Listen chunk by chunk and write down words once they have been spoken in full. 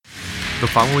The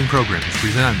following program is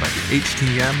presented by the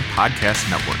HTM Podcast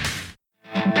Network.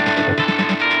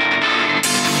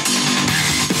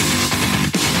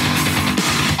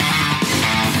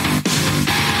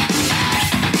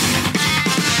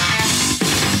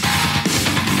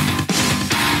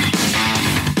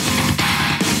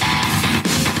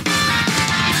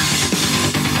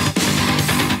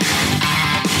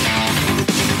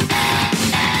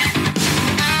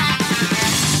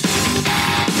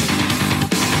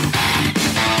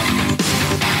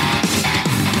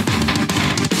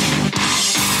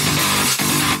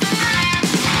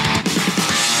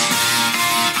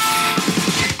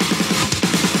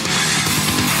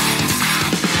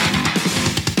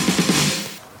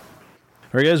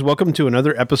 All right, guys, welcome to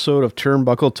another episode of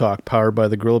Turnbuckle Talk, powered by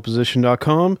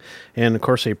thegorillaposition.com, and, of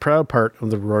course, a proud part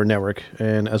of the Roar Network.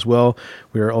 And as well,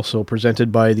 we are also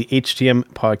presented by the HTM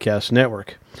Podcast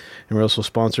Network. And we're also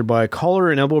sponsored by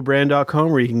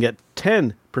collarandelbowbrand.com, where you can get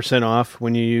 10% off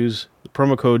when you use the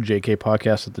promo code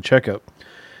JKPodcast at the checkout.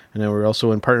 And then we're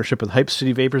also in partnership with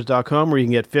HypecityVapors.com, where you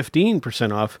can get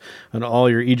 15% off on all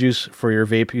your e-juice for your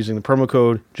vape using the promo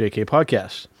code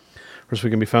JKPodcast. Of course, we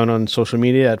can be found on social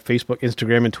media at Facebook,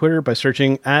 Instagram, and Twitter by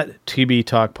searching at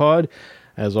TBTalkPod.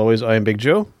 As always, I am Big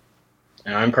Joe.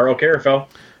 And I'm Carl Carafel.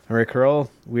 All right,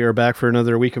 Carl, we are back for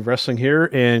another week of wrestling here,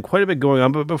 and quite a bit going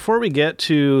on. But before we get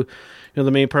to the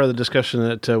main part of the discussion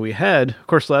that we had, of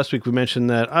course, last week we mentioned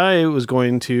that I was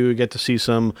going to get to see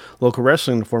some local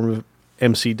wrestling in the form of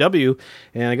MCW,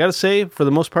 and I got to say, for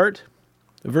the most part,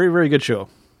 a very, very good show.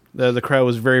 The crowd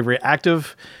was very, very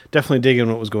active, definitely digging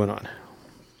what was going on.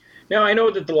 Now, I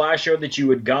know that the last show that you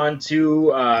had gone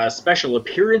to, special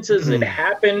appearances had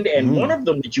happened, and one of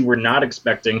them that you were not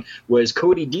expecting was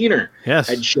Cody Deaner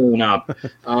had shown up.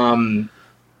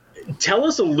 Tell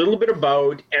us a little bit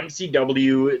about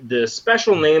MCW, the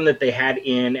special name that they had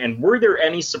in, and were there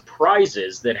any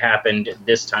surprises that happened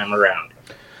this time around?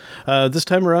 This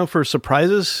time around for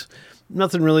surprises,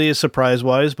 nothing really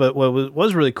surprise-wise, but what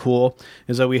was really cool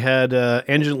is that we had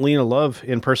Angelina Love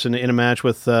in person in a match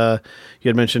with, you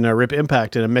had mentioned Rip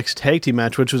Impact in a mixed tag team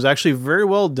match, which was actually very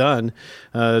well done.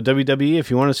 WWE, if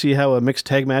you want to see how a mixed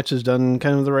tag match is done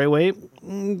kind of the right way,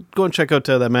 go and check out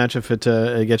that match if it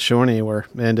gets shown anywhere.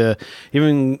 And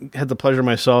even had the pleasure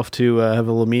myself to have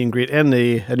a little meet and greet and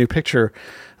a new picture,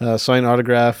 signed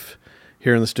autograph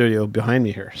here in the studio behind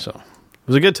me here. So it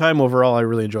was a good time overall. I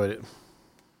really enjoyed it.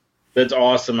 That's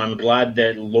awesome. I'm glad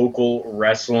that local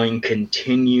wrestling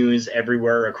continues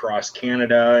everywhere across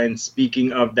Canada. And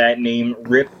speaking of that name,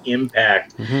 Rip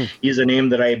Impact, he's a name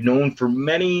that I have known for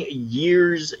many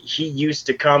years. He used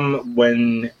to come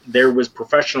when there was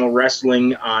professional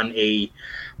wrestling on a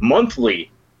monthly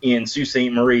in Sault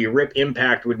Ste. Marie. Rip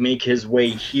Impact would make his way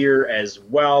here as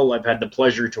well. I've had the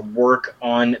pleasure to work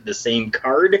on the same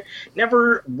card,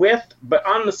 never with, but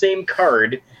on the same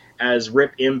card as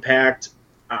Rip Impact.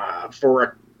 For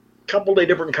a couple of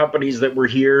different companies that were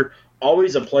here.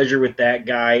 Always a pleasure with that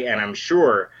guy, and I'm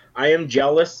sure I am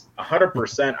jealous,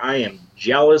 100% I am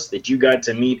jealous that you got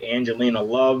to meet Angelina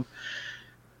Love.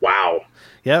 Wow.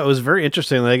 Yeah, it was very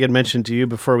interesting. Like I had mentioned to you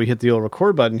before we hit the old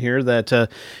record button here that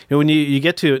when you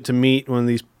get to meet one of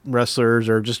these wrestlers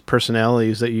or just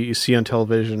personalities that you see on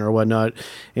television or whatnot,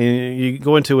 and you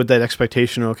go into with that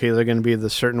expectation, okay, they're going to be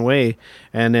this certain way,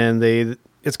 and then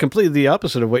it's completely the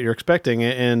opposite of what you're expecting.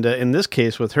 And in this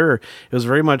case with her, it was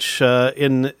very much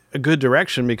in a good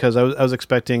direction, because I was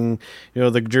expecting,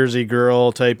 the Jersey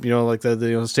girl type, like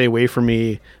the stay away from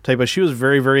me type, but she was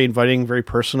very, very inviting, very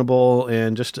personable,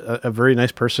 and just a very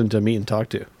nice person to meet and talk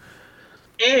to.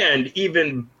 And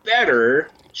even better,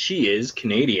 she is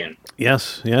Canadian.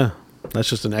 Yes. Yeah.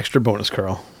 That's just an extra bonus,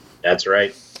 Carl. That's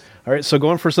right. All right. So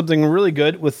going for something really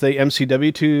good with the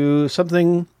MCW to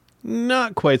something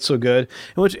not quite so good.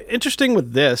 And what's interesting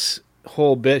with this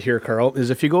whole bit here, Carl, is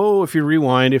if you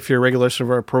rewind, if you're a regular listener of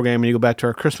our program and you go back to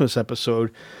our Christmas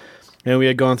episode, and we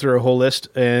had gone through our whole list,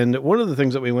 and one of the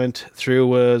things that we went through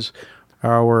was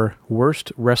our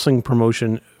worst wrestling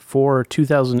promotion for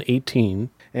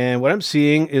 2018. And what I'm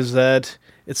seeing is that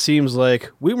it seems like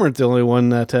we weren't the only one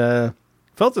that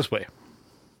felt this way.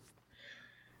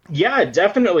 Yeah,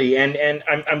 definitely. And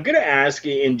I'm going to ask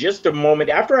in just a moment,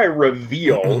 after I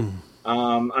reveal,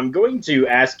 I'm going to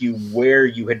ask you where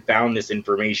you had found this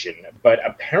information. But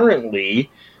apparently,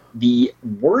 the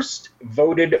worst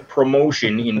voted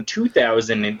promotion in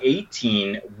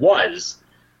 2018 was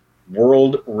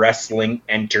World Wrestling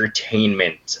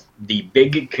Entertainment. The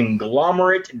big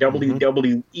conglomerate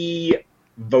WWE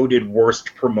voted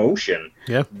worst promotion.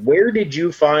 Yeah. Where did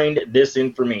you find this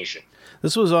information?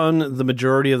 This was on the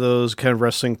majority of those kind of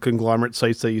wrestling conglomerate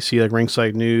sites that you see, like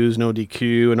Ringside News, No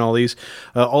DQ, and all these,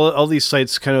 all these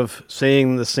sites kind of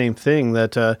saying the same thing,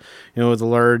 that with a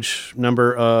large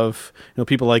number of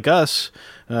people like us,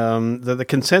 the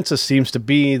consensus seems to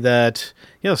be that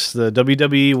yes, the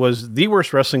WWE was the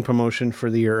worst wrestling promotion for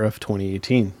the year of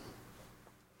 2018.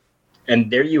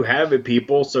 And there you have it,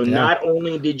 people. So not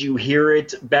only did you hear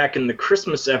it back in the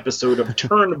Christmas episode of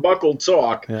Turnbuckle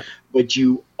Talk, but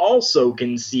you also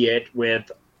can see it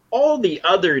with all the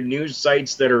other news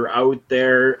sites that are out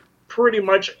there. Pretty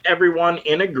much everyone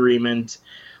in agreement.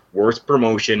 Worst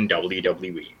promotion,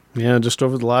 WWE. Yeah, just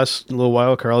over the last little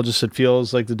while, Carl, it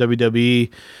feels like the WWE,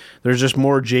 there's just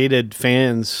more jaded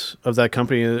fans of that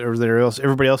company, or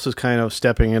everybody else is kind of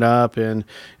stepping it up and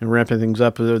ramping things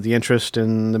up, the interest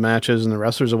in the matches and the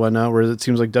wrestlers and whatnot, whereas it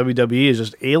seems like WWE is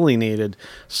just alienated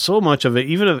so much of it.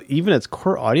 Even its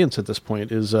core audience at this point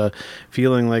is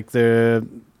feeling like they're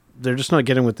just not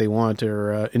getting what they want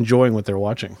or enjoying what they're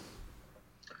watching.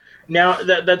 Now,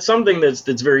 that's something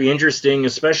that's very interesting,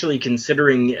 especially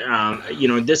considering,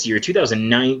 this year,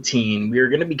 2019, we are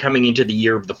going to be coming into the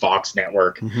year of the Fox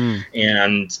network. Mm-hmm.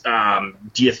 And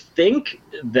do you think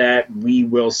that we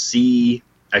will see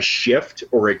a shift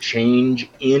or a change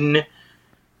in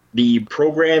the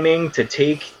programming to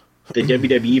take the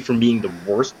WWE from being the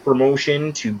worst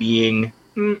promotion to being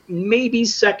maybe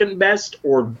second best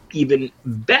or even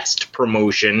best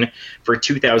promotion for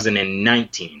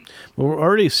 2019? Well, we're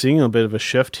already seeing a bit of a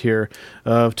shift here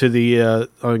to the, I'm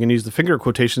going to use the finger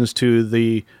quotations, to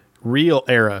the real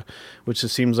era, which it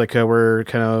seems like we're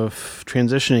kind of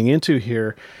transitioning into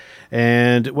here.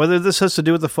 And whether this has to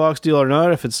do with the Fox deal or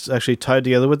not, if it's actually tied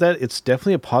together with that, it's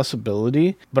definitely a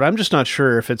possibility. But I'm just not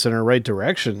sure if it's in the right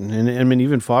direction. And I mean,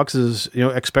 even Fox is,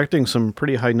 expecting some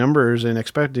pretty high numbers and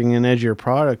expecting an edgier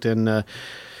product. And the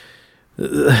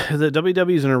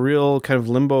WWE is in a real kind of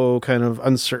limbo, kind of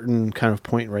uncertain kind of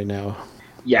point right now.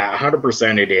 Yeah,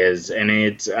 100% it is. And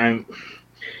it's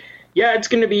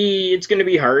going to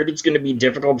be hard. It's going to be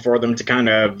difficult for them to kind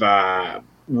of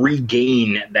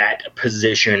regain that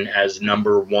position as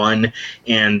number one,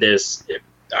 and this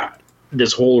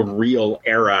whole real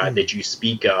era that you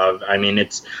speak of. I mean,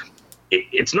 it's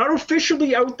not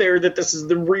officially out there that this is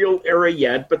the real era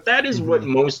yet, but that is what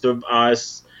most of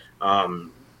us,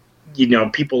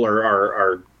 people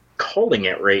are calling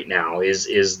it right now,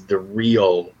 is the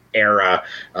real era.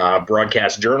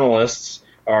 Broadcast journalists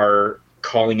are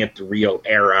calling it the real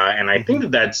era, and I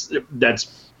think that's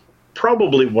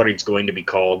probably what it's going to be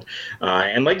called.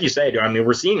 And like you said, I mean,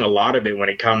 we're seeing a lot of it when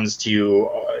it comes to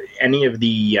any of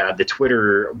the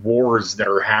Twitter wars that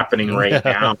are happening right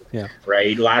now. Yeah.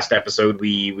 Right. Last episode,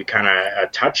 we kind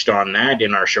of touched on that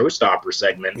in our Showstopper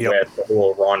segment with the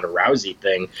whole Ronda Rousey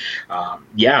thing.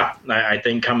 I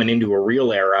think coming into a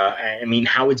real era, I mean,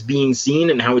 how it's being seen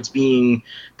and how it's being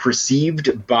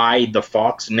perceived by the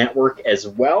Fox network as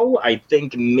well, I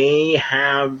think may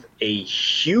have a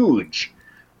huge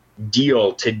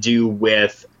deal to do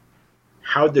with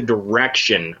how the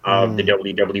direction of the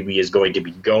WWE is going to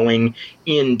be going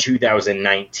in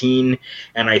 2019.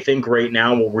 And I think right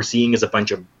now what we're seeing is a bunch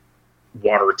of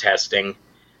water testing,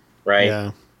 right?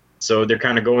 Yeah. So they're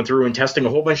kind of going through and testing a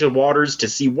whole bunch of waters to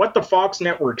see what the Fox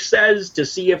network says, to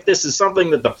see if this is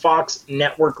something that the Fox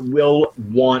network will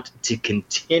want to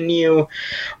continue.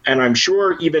 And I'm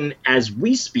sure even as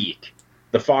we speak,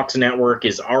 the Fox network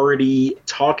is already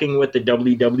talking with the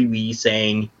WWE,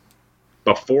 saying,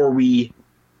 before we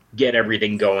get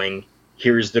everything going,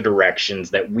 here's the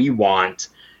directions that we want,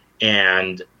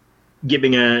 and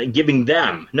giving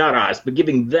them, not us, but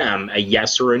giving them a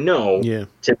yes or a no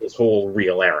to this whole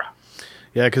real era.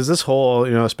 Yeah, because this whole,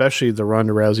 especially the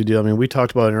Ronda Rousey deal, I mean, we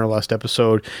talked about it in our last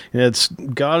episode, and it's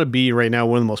got to be right now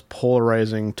one of the most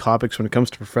polarizing topics when it comes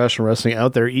to professional wrestling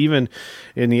out there. Even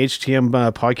in the HTM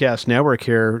podcast network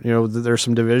here, there's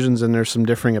some divisions and there's some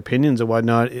differing opinions and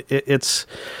whatnot. It's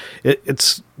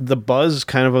the buzz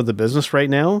kind of the business right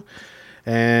now,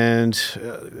 and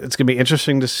it's going to be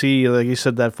interesting to see, like you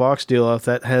said, that Fox deal, if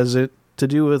that has it to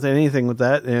do with anything with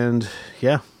that, and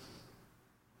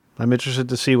I'm interested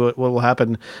to see what will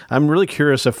happen. I'm really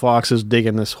curious if Fox is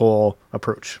digging this whole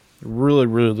approach. Really,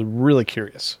 really, really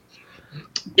curious.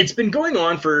 It's been going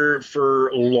on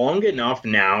for long enough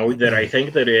now that I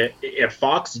think that if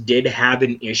Fox did have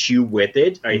an issue with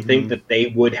it, I think that they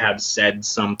would have said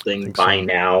something by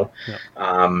now.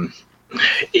 Yeah.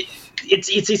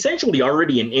 It's essentially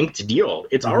already an inked deal.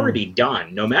 It's already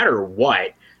done. No matter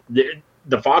what,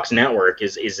 the Fox network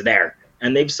is there.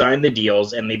 And they've signed the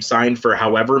deals, and they've signed for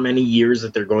however many years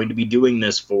that they're going to be doing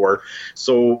this for.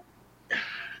 So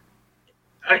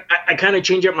I kind of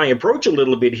change up my approach a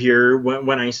little bit here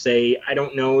when I say I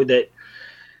don't know that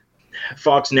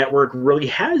Fox Network really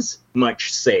has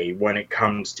much say when it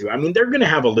comes to. I mean, they're going to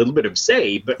have a little bit of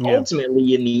say, but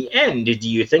ultimately, in the end, do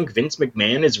you think Vince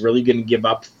McMahon is really going to give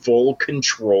up full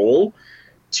control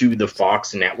to the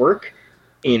Fox Network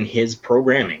in his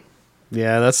programming?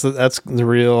 Yeah, that's the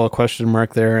real question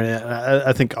mark there.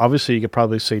 I think obviously you could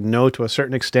probably say no to a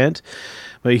certain extent,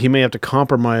 but he may have to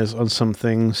compromise on some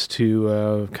things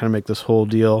to kind of make this whole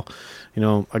deal,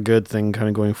 a good thing kind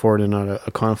of going forward and not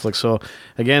a conflict. So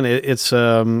again, it's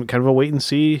kind of a wait and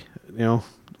see.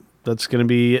 That's going to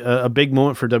be a big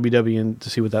moment for WWE and to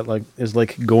see what that is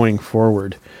like going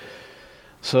forward.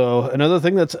 So another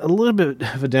thing that's a little bit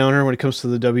of a downer when it comes to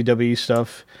the WWE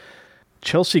stuff,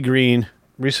 Chelsea Green,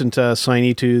 recent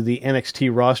signee to the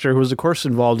NXT roster, who was, of course,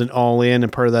 involved in All In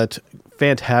and part of that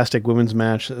fantastic women's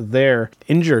match there,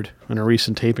 injured in a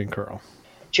recent taping, Carl.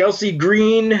 Chelsea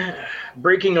Green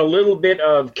breaking a little bit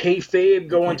of kayfabe,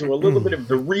 going to a little bit of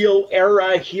the real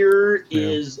era here,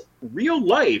 is real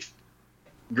life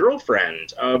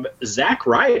girlfriend of Zack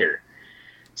Ryder.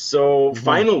 So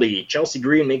finally, Chelsea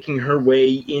Green making her way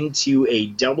into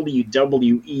a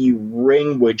WWE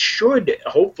ring, which should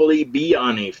hopefully be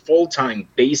on a full-time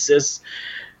basis,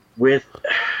 with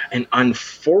an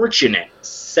unfortunate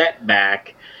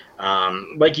setback.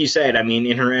 Like you said, I mean,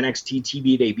 in her NXT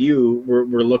TV debut,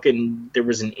 we're looking, there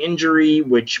was an injury,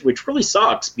 which really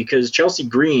sucks because Chelsea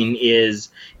Green is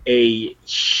a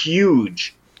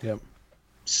huge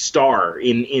star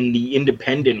in the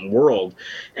independent world.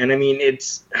 And I mean,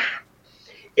 it's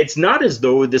not as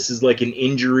though this is like an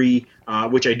injury,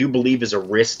 which I do believe is a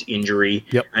wrist injury.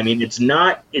 I mean, it's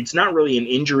not really an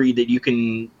injury that you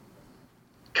can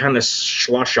kind of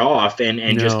slush off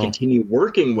and just continue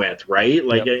working with, right?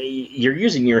 Like you're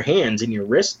using your hands and your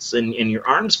wrists and your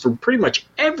arms for pretty much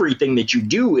everything that you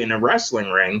do in a wrestling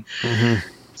ring.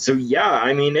 So yeah,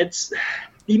 I mean, it's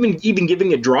even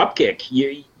giving a drop kick,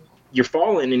 you're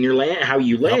falling and how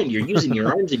you land, you're using your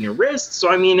arms and your wrists. So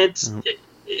I mean, it's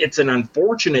an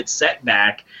unfortunate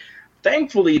setback.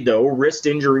 Thankfully, though, wrist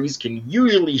injuries can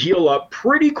usually heal up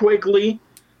pretty quickly.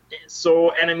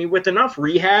 So, and I mean, with enough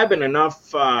rehab and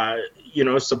enough,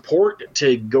 support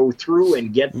to go through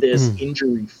and get this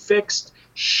injury fixed,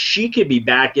 she could be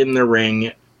back in the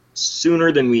ring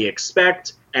sooner than we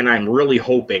expect. And I'm really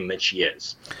hoping that she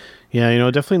is. Yeah,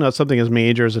 definitely not something as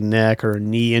major as a neck or a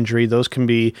knee injury. Those can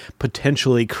be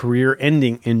potentially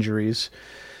career-ending injuries.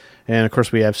 And, of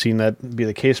course, we have seen that be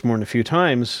the case more than a few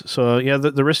times. So, yeah,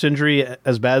 the wrist injury,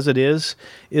 as bad as it is,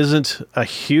 isn't a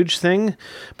huge thing.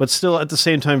 But still, at the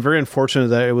same time, very unfortunate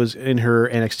that it was in her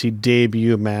NXT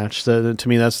debut match. To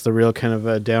me, that's the real kind of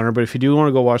a downer. But if you do want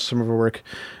to go watch some of her work,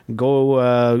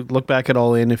 go look back at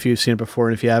All In if you've seen it before.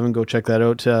 And if you haven't, go check that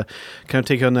out. Kind of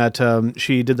take on that.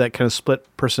 She did that kind of split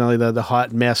personality, the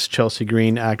hot mess Chelsea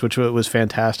Green act, which was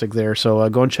fantastic there. So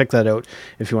go and check that out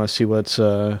if you want to see what's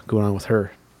going on with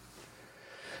her.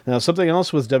 Now, something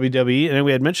else with WWE, and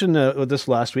we had mentioned this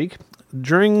last week,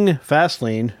 during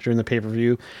Fastlane, during the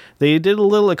pay-per-view, they did a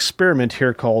little experiment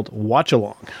here called Watch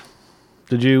Along.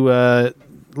 Did you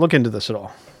look into this at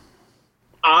all?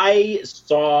 I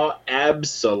saw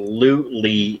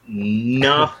absolutely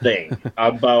nothing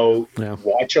about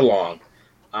Watch Along.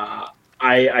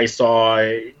 I saw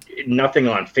nothing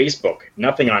on Facebook,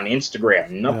 nothing on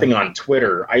Instagram, nothing on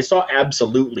Twitter. I saw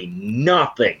absolutely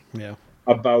nothing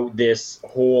about this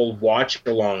whole watch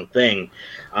along thing.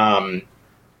 From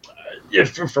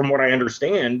what I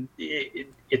understand,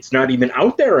 it's not even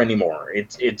out there anymore.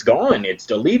 It's gone. It's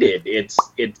deleted. It's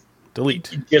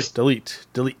delete. Just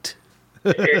delete.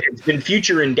 It's been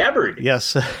future endeavored.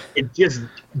 Yes, it's just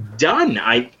done.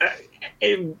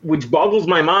 Which boggles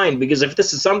my mind, because if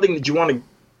this is something that you want to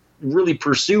really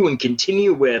pursue and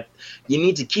continue with, you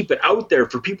need to keep it out there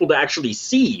for people to actually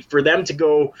see, for them to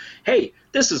go, hey,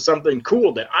 this is something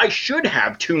cool that I should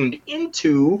have tuned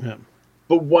into,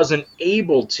 but wasn't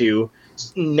able to.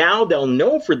 Now they'll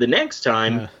know for the next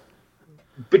time,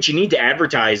 but you need to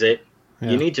advertise it.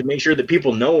 You need to make sure that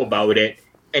people know about it,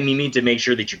 and you need to make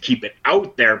sure that you keep it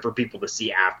out there for people to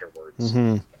see afterwards.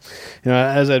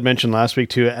 As I had mentioned last week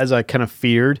too, as I kind of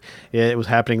feared, it was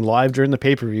happening live during the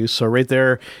pay-per-view. So right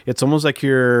there, it's almost like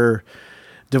you're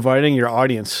dividing your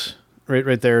audience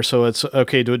right there. So it's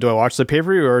okay. Do I watch the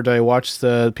pay-per-view or do I watch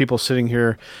the people sitting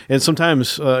here? And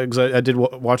sometimes, because I did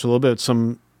watch a little bit,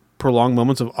 some prolonged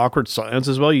moments of awkward silence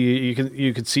as well. You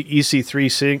could see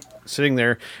EC3 sitting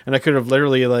there, and I could have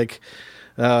literally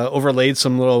overlaid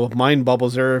some little mind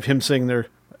bubbles there of him sitting there.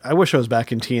 I wish I was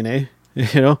back in TNA,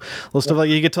 little stuff like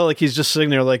you could tell, like he's just sitting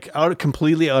there, like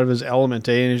completely out of his element,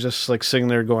 and he's just like sitting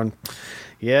there going,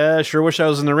 yeah, I sure wish I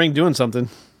was in the ring doing something.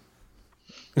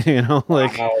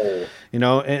 Like, Wow.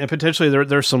 And potentially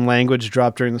there's some language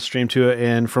dropped during the stream too.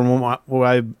 And from what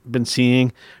I've been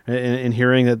seeing and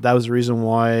hearing, that was the reason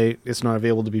why it's not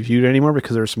available to be viewed anymore,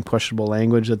 because there's some questionable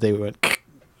language that they went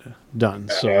done.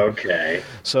 So, okay.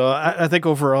 So I think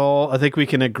overall, I think we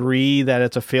can agree that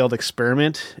it's a failed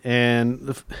experiment. And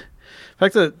the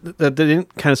fact that they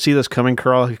didn't kind of see this coming,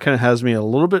 Carl, it kind of has me a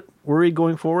little bit worried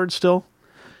going forward still.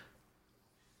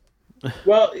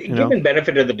 Well, given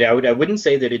benefit of the doubt, I wouldn't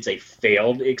say that it's a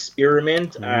failed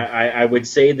experiment. I would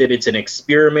say that it's an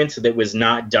experiment that was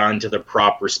not done to the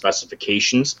proper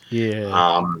specifications.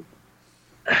 Yeah.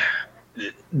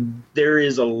 There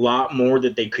is a lot more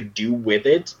that they could do with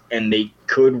it, and they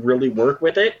could really work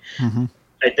with it. Mm-hmm.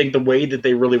 I think the way that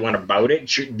they really went about it,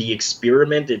 the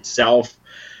experiment itself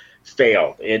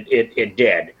failed. It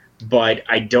did. But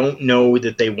I don't know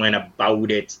that they went about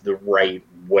it the right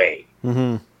way.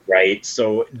 Mm-hmm. Right?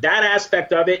 So that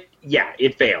aspect of it, yeah,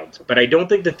 it failed. But I don't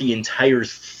think that the entire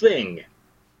thing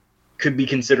could be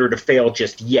considered a fail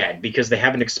just yet, because they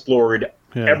haven't explored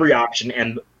every option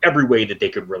and every way that they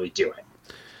could really do it.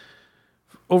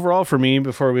 Overall, for me,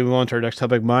 before we move on to our next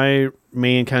topic, my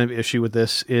main kind of issue with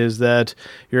this is that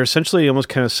you're essentially almost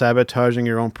kind of sabotaging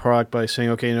your own product by saying,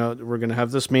 okay, we're going to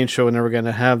have this main show and then we're going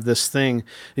to have this thing.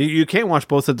 You can't watch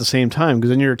both at the same time, because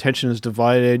then your attention is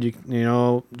divided.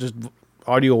 You just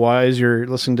audio-wise, you're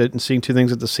listening to and seeing two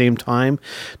things at the same time.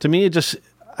 To me, I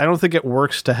don't think it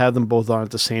works to have them both on at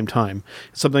the same time.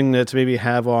 It's something that to maybe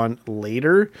have on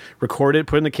later, record it,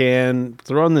 put in the can,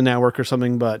 throw on the network or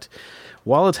something, but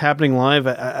while it's happening live,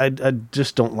 I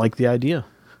just don't like the idea.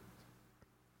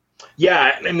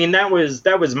 Yeah, I mean, that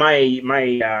was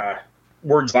my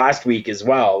words last week as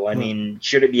well. I mean,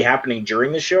 should it be happening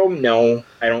during the show? No,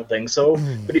 I don't think so.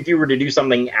 But if you were to do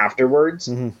something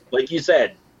afterwards, like you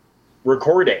said,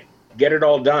 record it, get it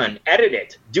all done, edit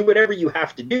it, do whatever you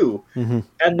have to do,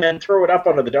 and then throw it up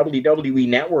onto the WWE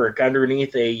Network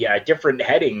underneath a different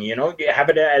heading. Have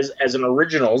it as an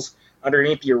originals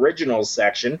underneath the originals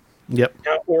section. Yep.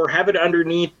 Or have it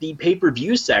underneath the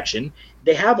pay-per-view section.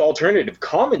 They have alternative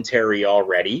commentary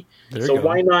already, so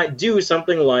why not do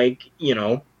something like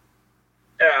a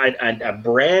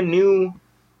brand new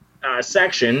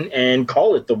section and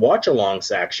call it the watch-along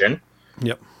section?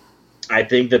 Yep. I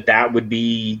think that would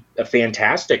be a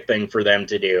fantastic thing for them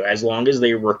to do, as long as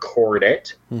they record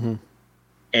it and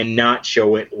not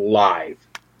show it live,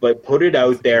 but put it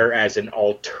out there as an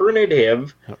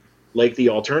alternative, like the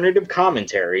alternative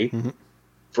commentary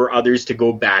for others to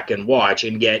go back and watch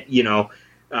and get,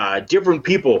 different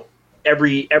people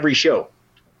every show.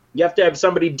 You have to have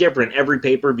somebody different every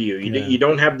pay-per-view. You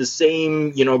don't have the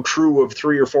same, crew of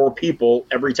 3 or 4 people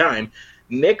every time.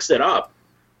 Mix it up,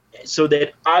 so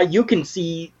that you can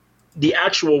see the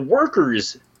actual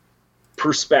workers'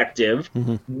 perspective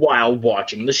while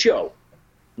watching the show,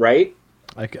 right?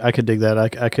 I could dig that.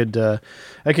 I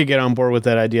could get on board with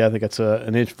that idea. I think it's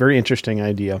a very interesting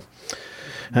idea.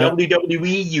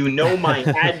 WWE, you know my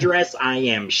address. I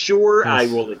am sure I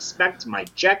will expect my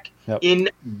check in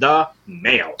the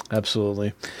mail.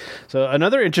 Absolutely. So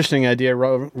another interesting idea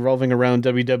revolving around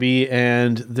WWE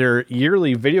and their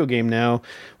yearly video game now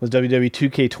was WWE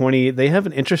 2K20. They have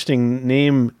an interesting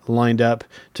name lined up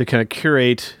to kind of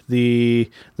curate the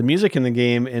music in the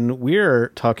game, and we're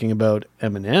talking about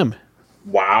Eminem.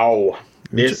 Wow.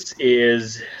 This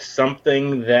is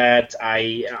something that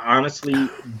I honestly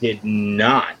did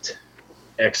not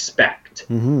expect.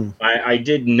 I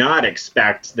did not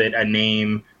expect that a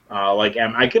name like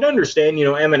I could understand,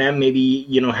 Eminem maybe,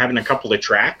 having a couple of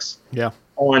tracks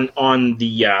on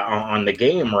the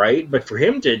game, right? But for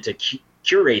him to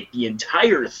curate the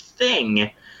entire thing,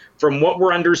 from what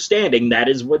we're understanding, that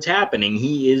is what's happening.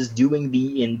 He is doing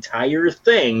the entire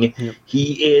thing.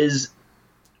 He is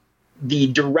the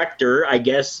director, I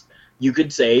guess you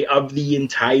could say, of the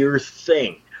entire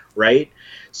thing, right?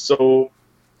 So,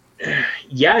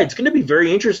 yeah, it's going to be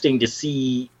very interesting to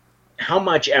see how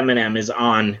much Eminem is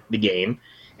on the game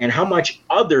and how much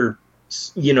other,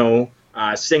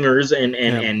 singers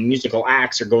and musical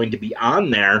acts are going to be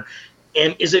on there.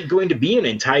 And is it going to be an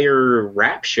entire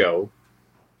rap show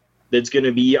that's going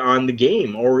to be on the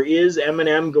game, or is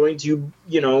Eminem going to,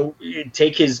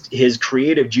 take his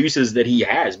creative juices that he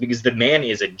has, because the man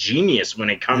is a genius when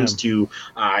it comes to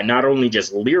not only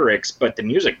just lyrics but the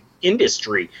music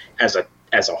industry as a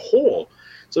whole.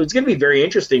 So it's going to be very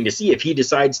interesting to see if he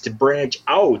decides to branch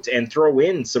out and throw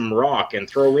in some rock and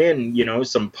throw in,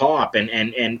 some pop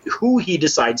and who he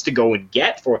decides to go and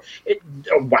get for it.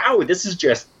 Wow, this is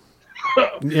just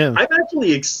I'm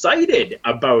actually excited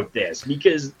about this,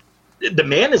 because the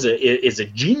man is a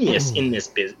genius in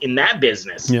that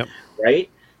business, Yep. right?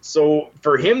 So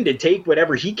for him to take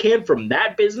whatever he can from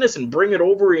that business and bring it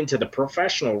over into the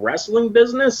professional wrestling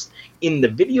business in the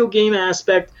video game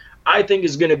aspect, I think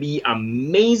is going to be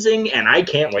amazing, and I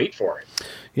can't wait for it.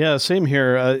 Yeah, same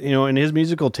here. And his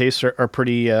musical tastes are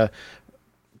pretty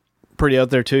pretty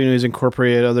out there too. He's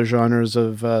incorporated other genres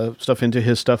of stuff into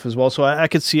his stuff as well. So I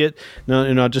could see it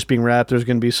not just being rap. There's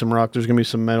going to be some rock. There's going to be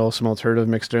some metal, some alternative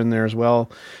mixed in there as well.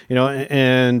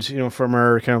 And from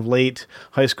our kind of late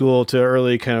high school to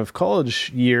early kind of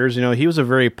college years, he was a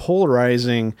very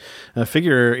polarizing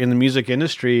figure in the music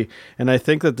industry. And I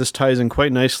think that this ties in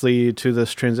quite nicely to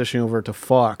this transition over to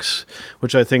Fox,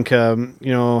 which I think,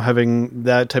 having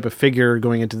that type of figure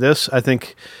going into this, I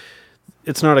think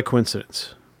it's not a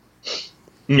coincidence.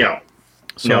 No,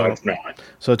 it's not.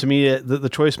 So to me, the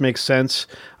choice makes sense.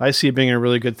 I see it being a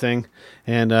really good thing,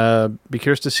 and be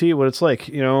curious to see what it's like.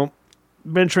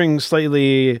 Venturing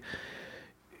slightly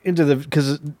into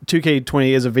because 2K20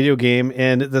 is a video game,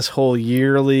 and this whole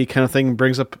yearly kind of thing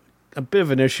brings up a bit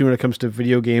of an issue when it comes to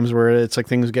video games, where it's like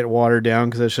things get watered down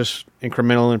because it's just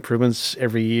incremental improvements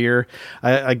every year.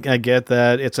 I get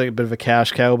that it's a bit of a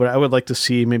cash cow, but I would like to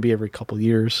see maybe every couple of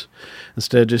years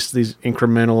instead of just these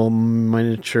incremental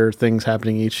miniature things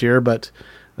happening each year. But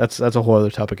that's a whole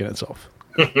other topic in itself.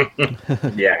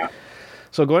 Yeah.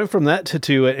 So going from that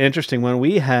to an interesting one,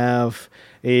 we have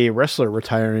a wrestler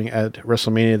retiring at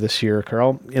WrestleMania this year,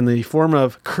 Carl, in the form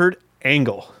of Kurt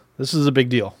Angle. This is a big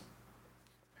deal.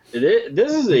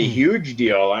 This is a huge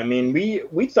deal. I mean,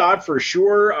 we thought for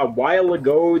sure a while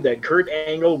ago that Kurt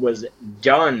Angle was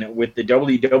done with the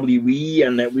WWE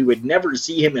and that we would never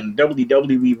see him in a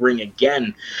WWE ring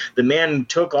again. The man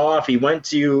took off. He went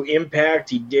to Impact.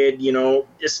 He did,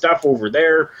 stuff over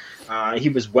there. He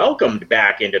was welcomed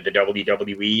back into the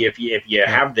WWE. If you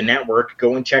have the network,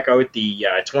 go and check out the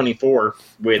 24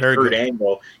 with Very Kurt good.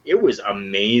 Angle. It was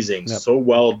amazing. Yep. So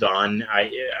well done.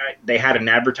 They had an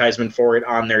advertisement for it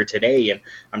on there today, and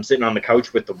I'm sitting on the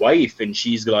couch with the wife, and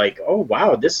she's like, "Oh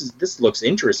wow, this looks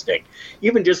interesting."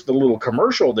 Even just the little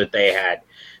commercial that they had.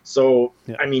 So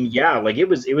Yeah. I mean, it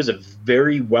was a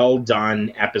very well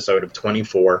done episode of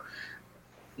 24.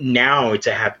 Now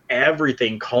to have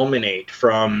everything culminate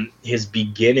from his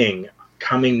beginning,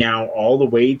 coming now all the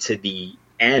way to the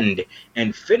end,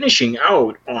 and finishing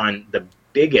out on the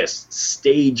biggest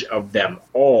stage of them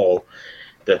all,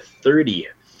 the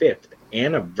 35th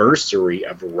anniversary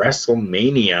of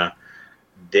WrestleMania.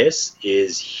 This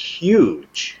is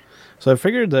huge. So I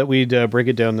figured that we'd break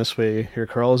it down this way here,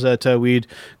 Carl, is that we'd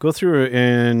go through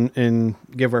and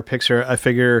give our picks here. I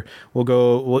figure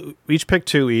we'll each pick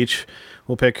two each.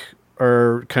 We'll pick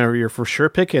our kind of your for sure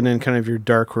pick and then kind of your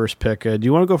dark horse pick. Do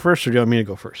you want to go first or do you want me to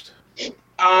go first?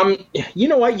 You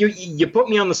know what? You put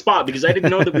me on the spot because I didn't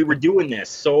know that we were doing this.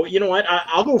 So you know what?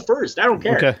 I'll go first. I don't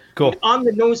care. Okay, cool. On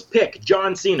the nose pick,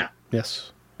 John Cena.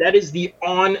 Yes. That is the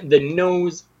on the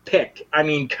nose pick. I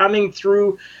mean, coming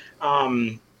through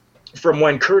from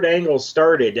when Kurt Angle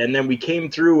started, and then we came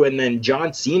through, and then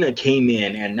John Cena came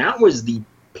in, and that was the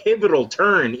pivotal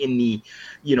turn in the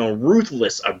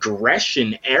ruthless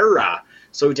aggression era.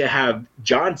 So to have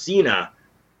John Cena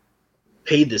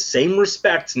pay the same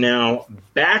respect now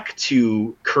back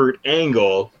to Kurt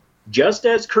Angle, just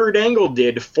as Kurt Angle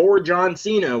did for John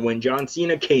Cena when John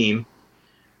Cena came,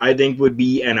 I think would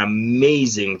be an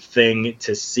amazing thing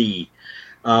to see.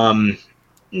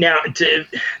 Now,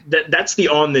 that's the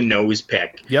on-the-nose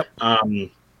pick. Yep.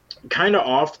 Kind of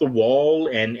off the wall,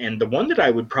 and the one that I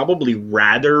would probably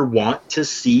rather want to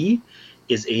see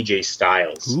is AJ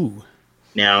Styles. Ooh.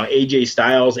 Now, AJ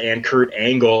Styles and Kurt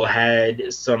Angle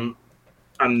had some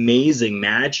amazing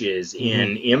matches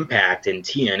in Impact and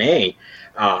TNA.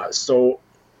 So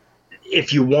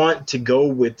if you want to go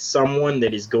with someone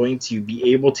that is going to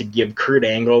be able to give Kurt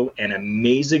Angle an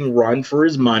amazing run for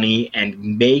his money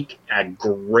and make a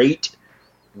great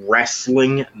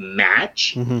wrestling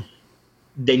match,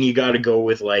 then you got to go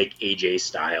with like AJ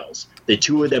Styles. The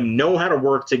two of them know how to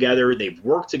work together. They've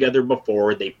worked together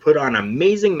before. They put on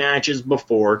amazing matches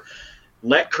before.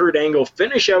 Let Kurt Angle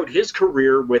finish out his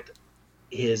career with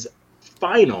his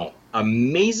final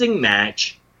amazing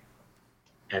match,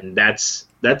 and that's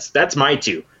my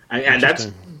two. And that's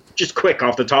just quick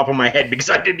off the top of my head because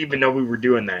I didn't even know we were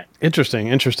doing that.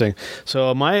 Interesting.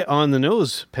 So my on the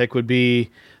nose pick would be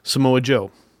Samoa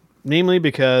Joe. Namely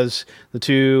because the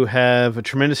two have a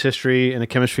tremendous history and a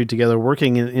chemistry together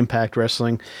working in Impact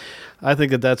Wrestling. I think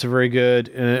that that's a very good,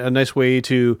 a nice way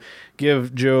to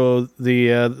give Joe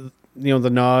the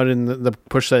nod and the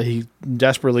push that he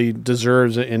desperately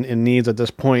deserves and needs at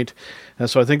this point. And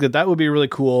so I think that would be really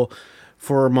cool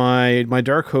for my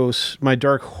dark horse,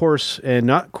 and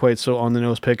not quite so on the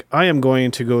nose pick, I am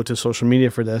going to go to social media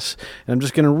for this, and I'm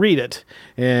just going to read it,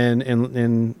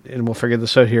 and we'll figure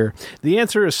this out here. The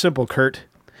answer is simple, Kurt,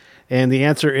 and the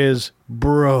answer is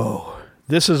bro.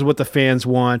 This is what the fans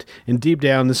want, and deep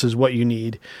down, this is what you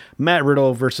need. Matt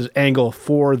Riddle versus Angle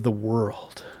for the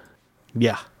world.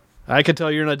 Yeah, I can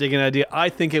tell you're not digging the idea. I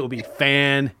think it would be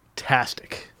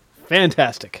fantastic.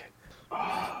 Fantastic.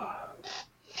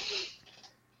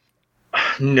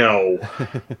 No.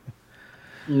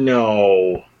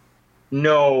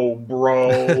 No, bro.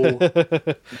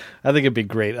 I think it'd be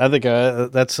great. I think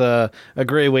that's a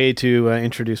great way to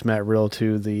introduce Matt Riddle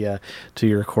to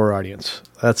your core audience.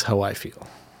 That's how I feel.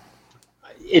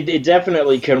 It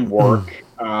definitely can work.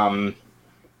 Given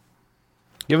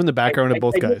the background of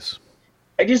both guys.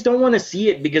 I just don't want to see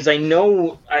it because I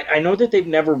know that they've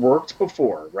never worked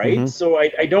before, right? Mm-hmm. So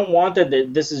I don't want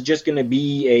that this is just going to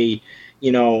be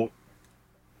a,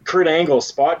 Kurt Angle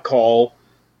spot call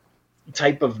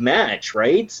type of match,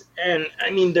 right? And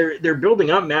I mean, they're building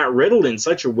up Matt Riddle in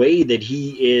such a way that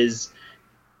he is,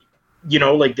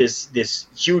 like this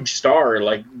huge star,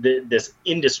 like this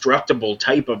indestructible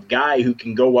type of guy who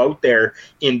can go out there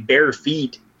in bare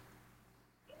feet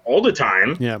all the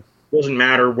time. Yeah, doesn't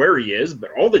matter where he is,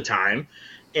 but all the time,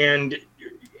 and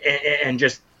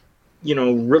just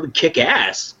really kick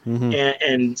ass. Mm-hmm.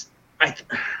 And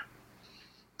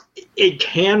it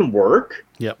can work.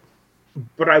 Yep.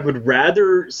 But I would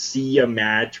rather see a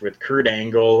match with Kurt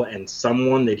Angle and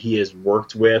someone that he has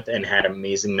worked with and had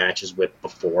amazing matches with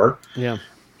before. Yeah.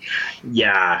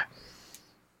 Yeah.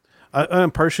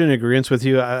 I'm partially in agreement with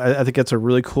you. I think that's a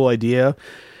really cool idea.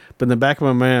 But in the back of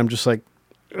my mind, I'm just like,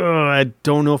 I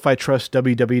don't know if I trust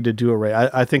WWE to do it right.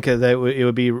 I think that it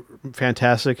would be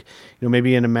fantastic,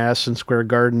 maybe in a Madison Square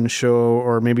Garden show,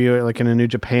 or maybe like in a New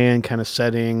Japan kind of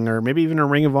setting, or maybe even a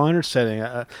Ring of Honor setting.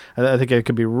 I think it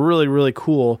could be really, really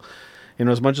cool.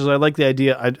 As much as I like the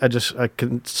idea, I'm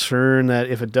concerned that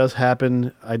if it does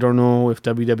happen, I don't know if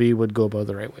WWE would go about it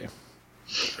the right way.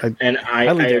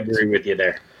 I agree with you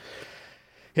there.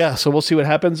 Yeah, so we'll see what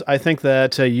happens. I think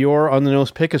that your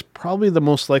on-the-nose pick is probably the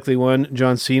most likely one,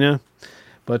 John Cena.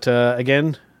 But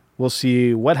again, we'll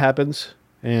see what happens,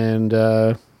 and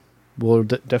we'll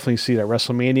definitely see that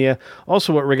WrestleMania.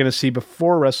 Also, what we're going to see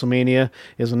before WrestleMania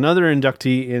is another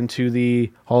inductee into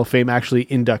the Hall of Fame, actually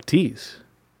inductees.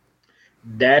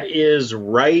 That is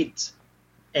right.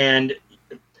 And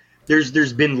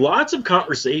there's been lots of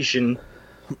conversation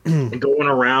going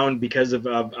around because of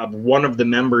one of the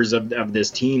members of this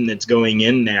team that's going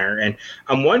in there, and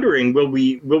I'm wondering, will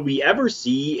we ever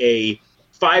see a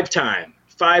five-time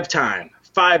WWE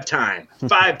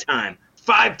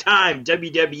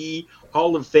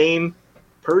Hall of Fame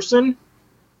person?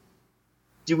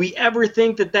 Do we ever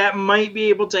think that might be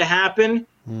able to happen?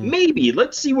 Maybe.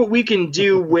 Let's see what we can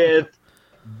do with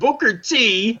Booker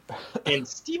T and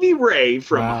Stevie Ray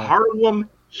from Harlem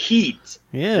Heat.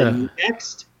 Yeah. The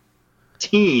next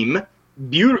team,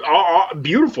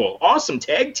 beautiful, awesome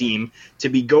tag team to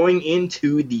be going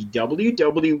into the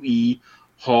WWE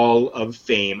Hall of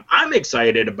Fame. I'm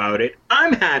excited about it.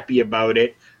 I'm happy about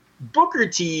it. Booker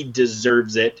T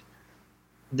deserves it.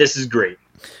 This is great.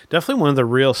 Definitely one of the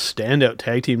real standout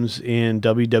tag teams in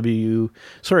WW.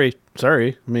 Sorry,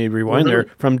 let me rewind there.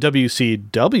 From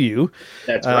WCW.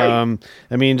 That's right.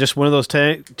 I mean, just one of those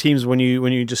tag teams when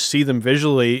you just see them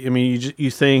visually. I mean, you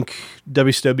think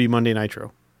WCW Monday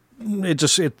Nitro.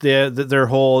 Their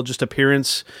whole just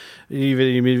appearance,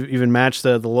 even match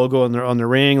the logo on the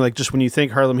ring. Like, just when you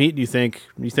think Harlem Heat, you think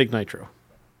Nitro.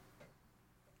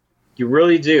 You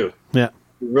really do. Yeah,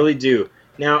 you really do.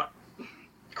 Now,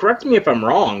 correct me if I'm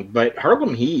wrong, but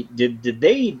Harlem Heat, did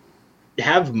they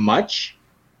have much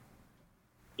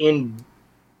in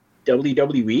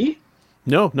WWE?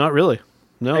 No, not really.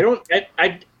 No,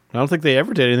 I don't think they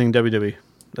ever did anything in WWE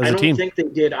as a team. I don't think they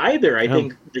did either. I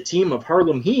think the team of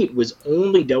Harlem Heat was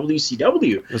only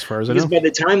WCW. As far as I know. Because by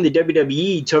the time the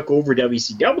WWE took over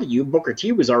WCW, Booker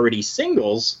T was already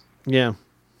singles. Yeah.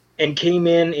 And came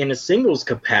in a singles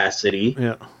capacity.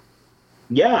 Yeah.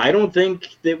 Yeah, I don't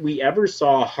think that we ever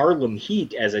saw Harlem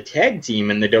Heat as a tag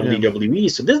team in the WWE.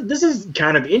 So this is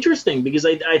kind of interesting because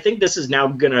I think this is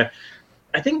now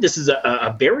I think this is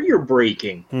a barrier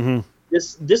breaking. Mm-hmm.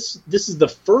 This is the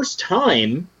first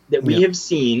time that we have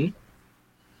seen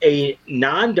a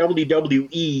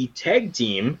non-WWE tag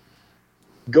team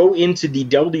go into the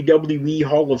WWE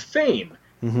Hall of Fame.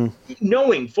 Mm-hmm.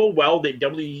 Knowing full well that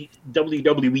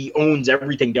WWE owns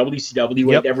everything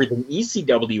WCW and everything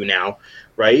ECW now,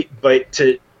 right? But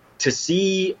to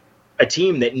see a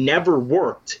team that never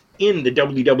worked in the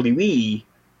WWE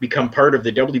become part of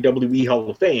the WWE Hall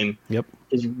of Fame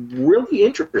is really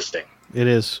interesting. It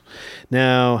is.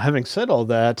 Now, having said all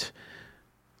that,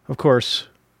 of course,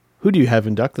 who do you have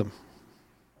induct them?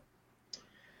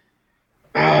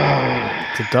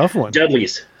 It's a tough one.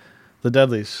 Dudleys. The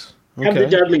Dudleys. Okay. Have the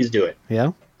Dudleys do it.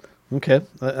 Yeah. Okay.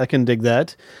 I can dig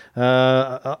that.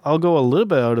 I'll go a little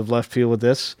bit out of left field with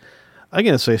this. I'm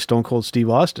going to say Stone Cold Steve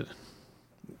Austin,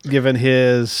 given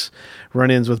his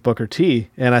run-ins with Booker T.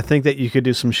 And I think that you could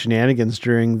do some shenanigans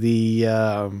during the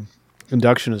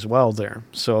induction as well there.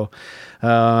 So,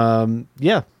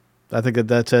 yeah, I think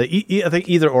that's I think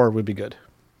either or would be good.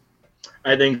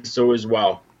 I think so as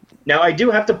well. Now, I do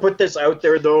have to put this out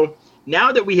there, though.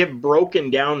 Now that we have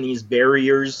broken down these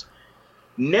barriers,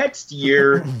 next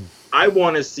year, I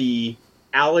want to see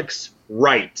Alex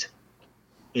Wright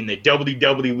in the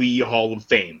WWE Hall of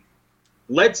Fame.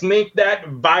 Let's make that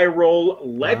viral.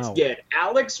 Let's get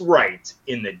Alex Wright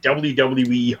in the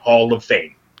WWE Hall of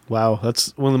Fame. Wow,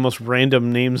 that's one of the most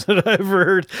random names that I've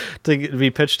heard to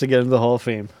be pitched to get into the Hall of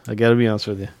Fame. I got to be honest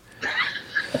with you.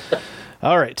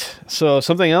 All right, so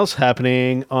something else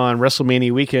happening on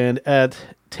WrestleMania weekend at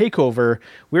TakeOver.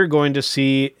 We're going to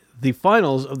see the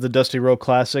finals of the Dusty Road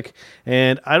Classic,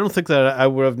 and I don't think that I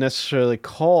would have necessarily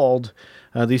called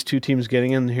these two teams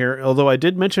getting in here, although I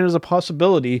did mention as a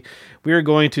possibility we are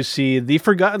going to see the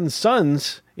Forgotten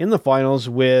Sons in the finals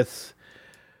with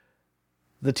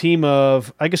the team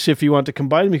of, I guess if you want to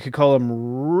combine them, you could call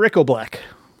them Rico Black.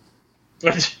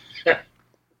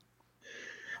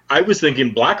 I was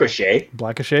thinking Black O'Shea.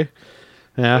 Black O'Shea?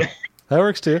 Yeah, that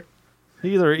works too.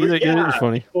 Either is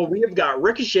funny. Well, we have got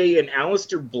Ricochet and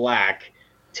Aleister Black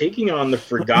taking on the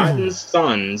Forgotten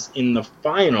Sons in the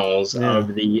finals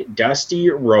of the Dusty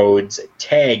Rhodes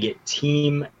Tag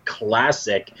Team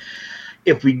Classic.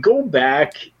 If we go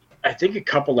back, I think a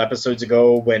couple episodes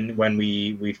ago when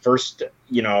we first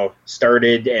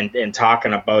started and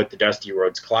talking about the Dusty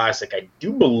Rhodes Classic, I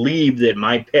do believe that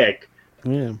my pick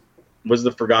was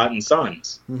the Forgotten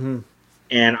Sons. Mm-hmm.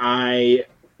 And I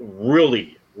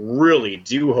really, really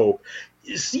do hope,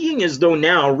 seeing as though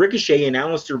now Ricochet and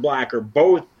Aleister Black are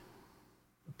both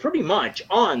pretty much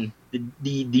on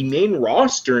the main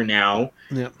roster now,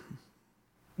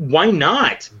 why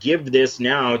not give this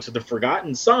now to the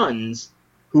Forgotten Sons,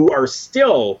 who are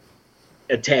still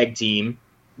a tag team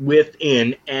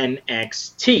within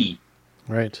NXT?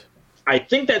 Right. I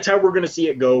think that's how we're going to see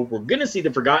it go. We're going to see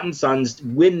the Forgotten Sons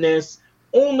win this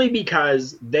only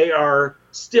because they are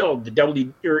still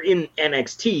in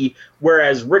NXT,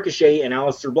 whereas Ricochet and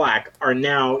Aleister Black are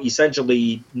now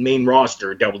essentially main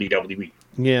roster WWE.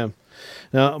 Yeah.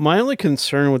 Now, my only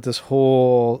concern with this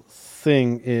whole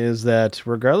thing is that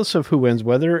regardless of who wins,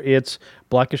 whether it's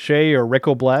Black O'Shea or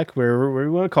Rico Black, wherever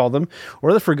you want to call them,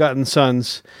 or the Forgotten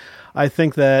Sons, I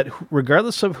think that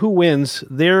regardless of who wins,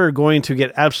 they're going to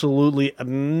get absolutely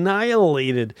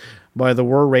annihilated by the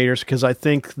War Raiders, because I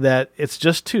think that it's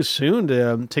just too soon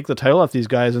to take the title off these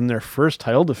guys in their first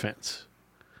title defense.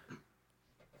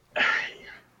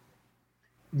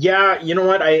 Yeah, you know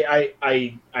what? I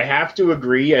have to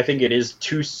agree. I think it is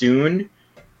too soon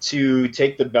to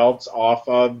take the belts off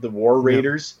of the War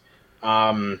Raiders.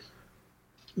 But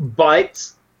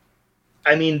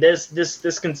I mean,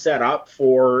 this can set up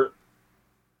for,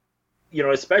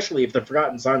 especially if the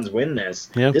Forgotten Sons win this,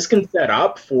 this can set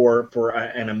up for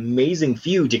an amazing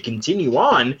feud to continue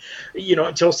on,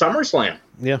 until SummerSlam.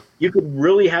 Yeah, you could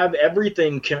really have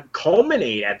everything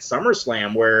culminate at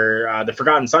SummerSlam, where the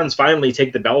Forgotten Sons finally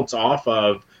take the belts off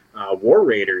of War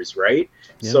Raiders, right?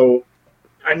 Yeah. So,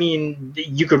 I mean,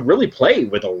 you could really play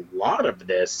with a lot of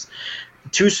this.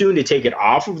 Too soon to take it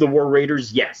off of the War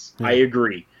Raiders? Yes, I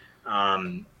agree.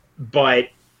 But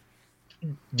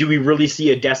do we really see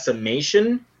a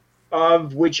decimation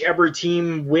of whichever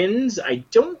team wins? I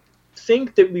don't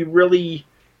think that we really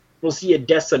will see a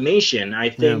decimation.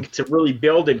 I think to really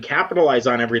build and capitalize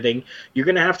on everything, you're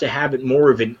going to have it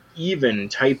more of an even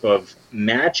type of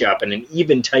matchup and an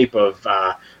even type of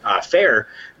fare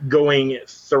going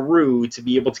through to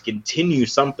be able to continue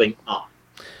something on.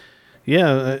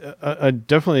 Yeah, I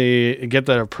definitely get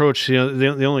that approach.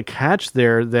 The only catch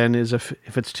there then is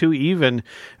if it's too even.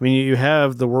 I mean, you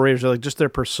have the Warriors, like just their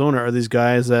persona are these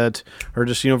guys that are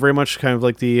just very much kind of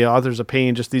like the Authors of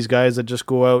Pain, just these guys that just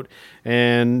go out,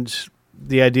 and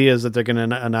the idea is that they're going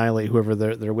to annihilate whoever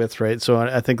they're with, right? So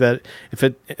I think that if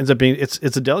it ends up being, it's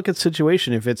a delicate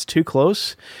situation. If it's too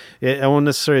close, I won't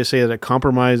necessarily say that it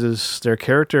compromises their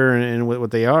character and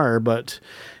what they are, but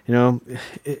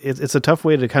it's a tough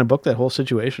way to kind of book that whole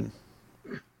situation.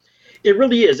 It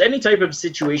really is. Any type of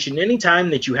situation,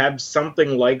 anytime that you have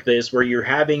something like this where you're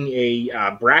having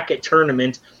a bracket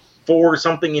tournament for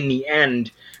something in the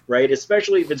end, right?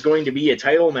 Especially if it's going to be a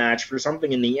title match for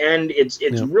something in the end, it's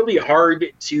really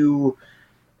hard to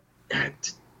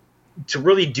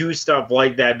really do stuff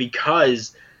like that,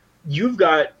 because you've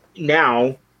got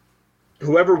now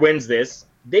whoever wins this,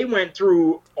 they went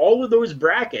through all of those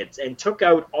brackets and took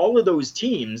out all of those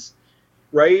teams,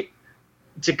 right,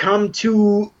 to come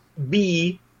to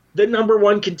be the number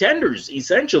one contenders,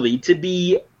 essentially, to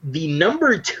be the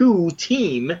number 2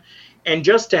 team, and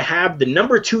just to have the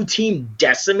number 2 team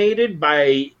decimated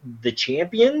by the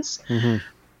champions,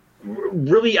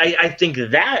 really, I think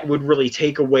that would really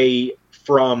take away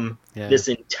from this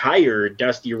entire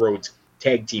Dusty Rhodes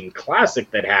Tag Team Classic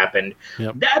that happened.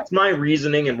 That's my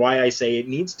reasoning and why I say it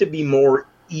needs to be more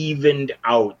evened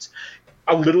out.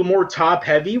 A little more top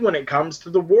heavy when it comes to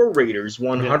the War Raiders,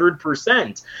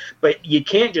 100%. But you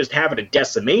can't just have it a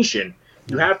decimation.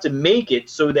 You have to make it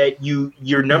so that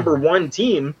your number 1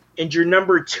 team and your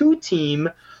number 2 team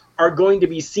are going to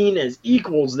be seen as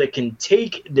equals that can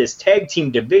take this tag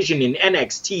team division in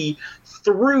NXT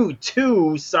through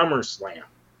to SummerSlam.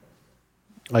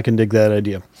 I can dig that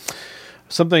idea.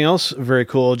 Something else very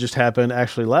cool just happened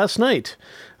actually last night.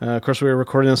 Of course, we were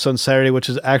recording this on Saturday, which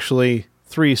is actually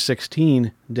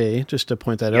 3/16 day, just to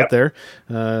point that out there.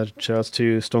 Shout outs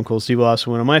to Stone Cold Steve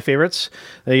Austin, one of my favorites.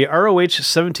 The ROH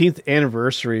 17th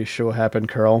anniversary show happened,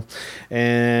 Carl.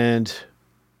 And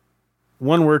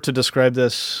one word to describe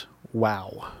this,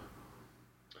 wow.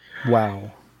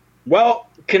 Wow. Well,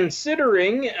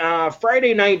 considering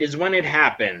Friday night is when it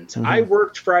happened. I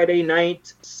worked Friday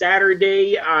night.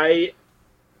 Saturday,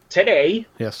 today.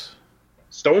 Yes.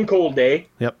 Stone Cold Day.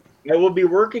 Yep. I will be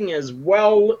working as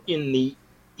well in the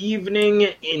evening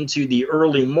into the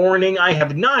early morning. I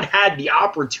have not had the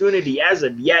opportunity as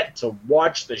of yet to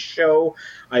watch the show.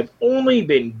 I've only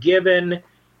been given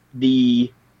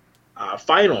the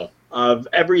final of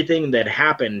everything that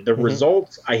happened. The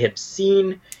results I have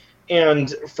seen,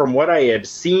 and from what I have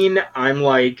seen, I'm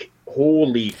like,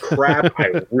 holy crap,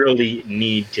 I really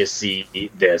need to see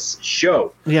this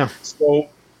show. Yeah. So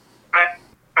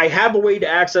I have a way to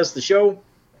access the show.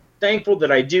 Thankful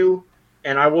that I do,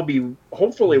 and I will be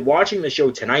hopefully watching the show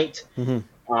tonight. Yeah,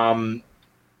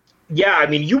 I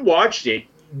mean, you watched it.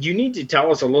 You need to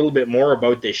tell us a little bit more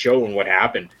about this show and what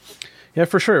happened. Yeah,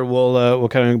 for sure. We'll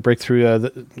kind of break through,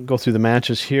 go through the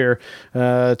matches here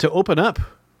to open up,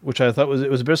 which I thought was a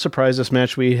bit of a surprise. This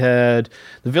match, we had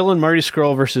the villain Marty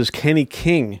Scurll versus Kenny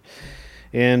King,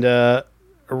 and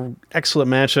excellent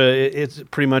match. It's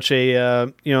pretty much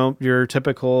a your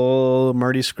typical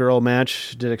Marty Scurll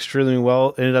match. Did extremely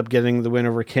well. Ended up getting the win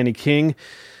over Kenny King.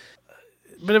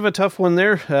 Bit of a tough one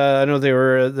there. I know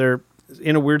they're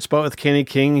in a weird spot with Kenny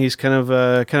King. He's kind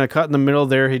of caught in the middle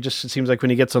there. It seems like when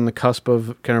he gets on the cusp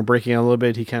of kind of breaking out a little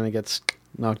bit, he kind of gets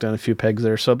knocked down a few pegs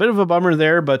there. So a bit of a bummer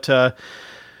there, but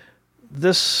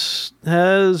this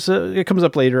it comes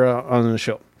up later on the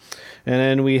show. And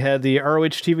then we had the ROH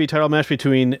TV title match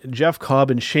between Jeff Cobb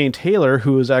and Shane Taylor,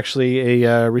 who was actually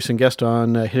a recent guest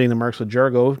on Hitting the Marks with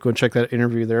Jargo. Go and check that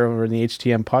interview there over in the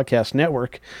HTM Podcast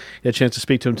Network. You had a chance to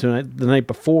speak to him the night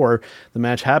before the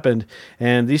match happened.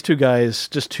 And these two guys,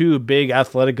 just two big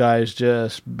athletic guys,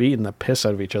 just beating the piss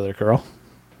out of each other, Carl.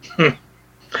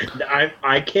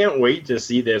 I can't wait to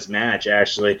see this match,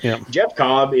 actually. Yep. Jeff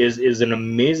Cobb is an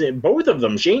amazing, both of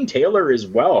them, Shane Taylor as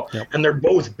well, and they're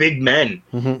both big men.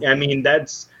 I mean,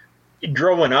 that's,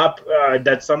 growing up,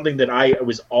 that's something that I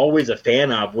was always a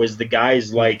fan of, was the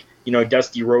guys like,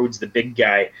 Dusty Rhodes, the big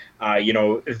guy,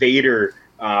 Vader,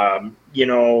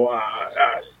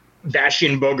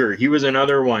 Bastion Booger, he was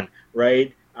another one,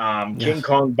 right? King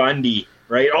Kong Bundy,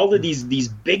 right? All of these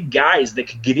big guys that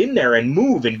could get in there and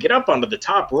move and get up onto the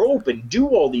top rope and do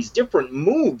all these different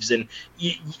moves. And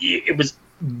it was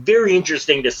very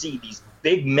interesting to see these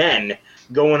big men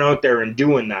going out there and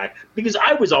doing that, because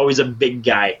I was always a big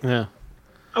guy. Yeah.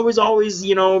 I was always, a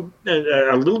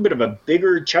little bit of a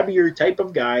bigger, chubbier type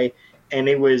of guy. And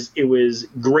it was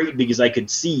great because I could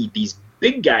see these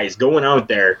big guys going out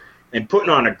there and putting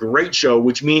on a great show,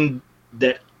 which means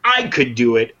that I could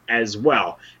do it as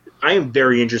well. I am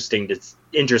very interested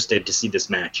to see this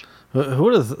match. Who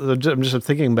would have? I'm just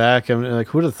thinking back. I'm like,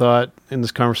 who would have thought in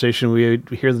this conversation we would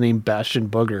hear the name Bastion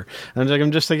Booger? And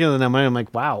I'm just thinking in that mind. I'm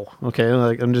like, wow, okay.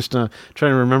 Like, I'm just trying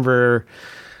to remember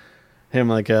him.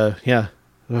 Like, yeah.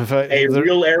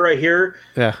 Real era here.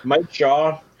 Yeah. Mike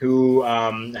Shaw, who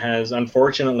has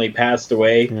unfortunately passed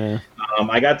away. Yeah.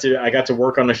 I got to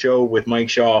work on a show with Mike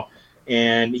Shaw,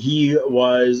 and he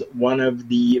was one of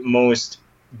the most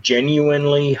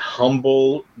genuinely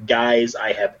humble guys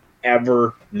I have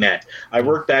ever met. I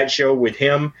worked that show with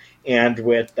him and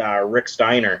with Rick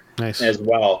Steiner as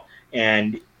well.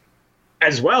 And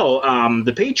as well,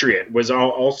 the Patriot was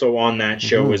also on that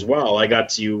show as well. I got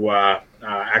to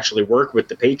actually work with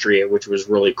the Patriot, which was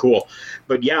really cool.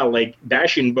 But yeah, like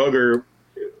Bastion Booger,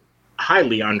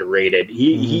 highly underrated.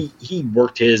 He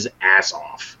worked his ass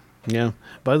off. Yeah.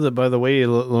 By the way, a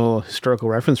little historical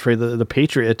reference for you, the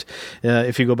Patriot,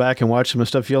 if you go back and watch some of the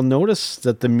stuff, you'll notice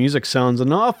that the music sounds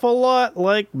an awful lot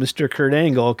like Mr. Kurt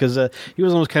Angle, because he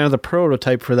was almost kind of the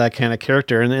prototype for that kind of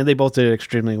character, and they both did it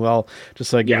extremely well,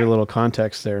 just to give you a little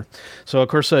context there. So, of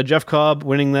course, Jeff Cobb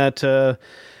winning that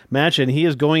match, and he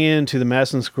is going into the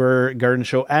Madison Square Garden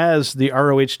show as the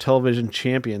ROH television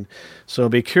champion. So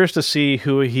be curious to see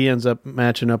who he ends up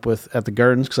matching up with at the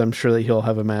Gardens, because I'm sure that he'll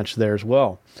have a match there as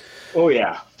well. Oh,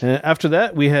 yeah. After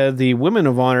that, we had the Women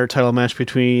of Honor title match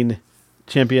between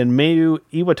champion Mayu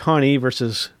Iwatani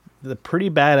versus the pretty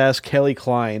badass Kelly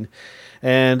Klein.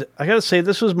 And I got to say,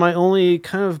 this was my only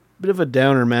kind of bit of a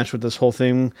downer match with this whole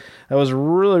thing. I was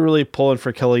really, really pulling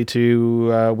for Kelly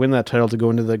to win that title, to go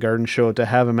into the Garden show, to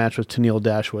have a match with Tennille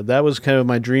Dashwood. That was kind of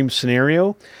my dream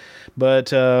scenario. But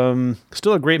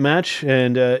still a great match.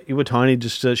 And Iwatani,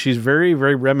 just she's very,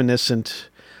 very reminiscent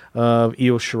of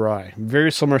Io Shirai.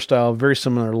 Very similar style, very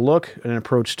similar look and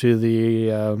approach to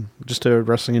the just to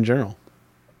wrestling in general.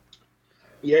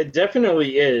 Yeah, it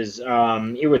definitely is.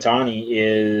 Iwatani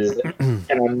is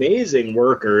an amazing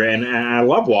worker, and I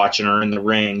love watching her in the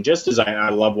ring, just as I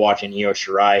love watching Io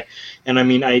Shirai. And I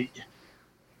mean,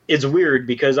 it's weird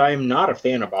because I am not a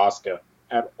fan of Asuka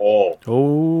at all.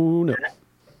 Oh, no. At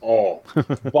all.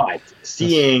 But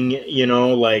seeing,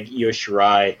 like Io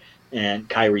Shirai and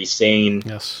Kairi Sane,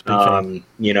 yes, Mayu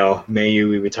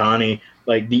Iwatani,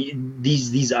 like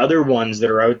these other ones that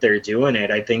are out there doing it,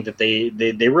 I think that they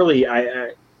really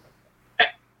I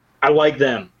like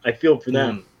them. I feel for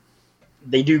them.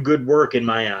 They do good work in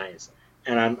my eyes,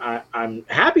 and I'm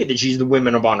happy that she's the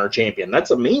Women of Honor champion.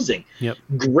 That's amazing. Yep.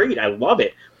 Great. I love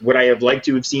it. Would I have liked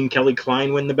to have seen Kelly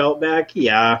Klein win the belt back?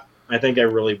 Yeah, I think I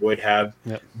really would have.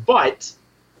 Yep. But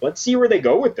let's see where they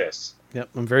go with this. Yep,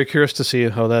 I'm very curious to see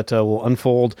how that will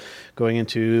unfold going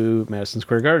into Madison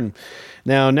Square Garden.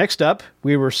 Now, next up,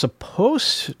 we were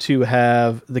supposed to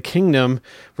have the Kingdom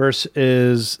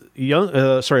versus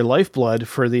Lifeblood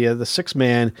for the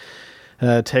 6-man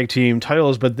tag team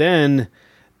titles, but then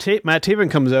Matt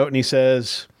Taven comes out and he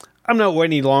says, "I'm not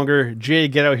waiting any longer. Jay,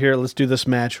 get out here. Let's do this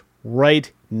match right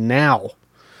now."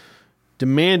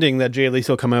 Demanding that Jay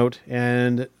Lethal come out,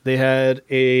 and they had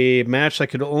a match that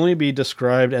could only be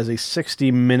described as a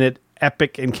 60-minute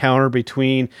epic encounter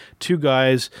between two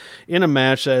guys in a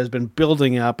match that has been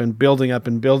building up and building up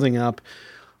and building up.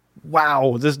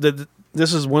 Wow, this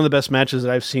is one of the best matches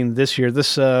that I've seen this year.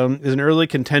 This is an early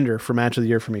contender for match of the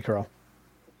year for me, Carl.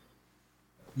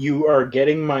 You are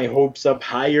getting my hopes up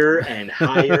higher and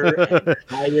higher and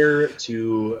higher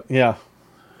to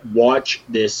watch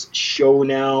this show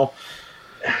now.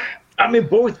 I mean,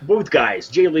 both guys,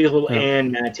 Jay Lethal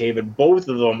and Matt Taven, both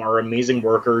of them are amazing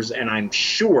workers, and I'm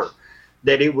sure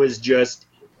that it was just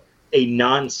a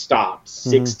nonstop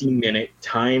 60-minute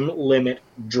time limit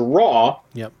draw.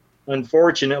 Yep.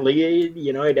 Unfortunately,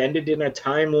 it ended in a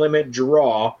time limit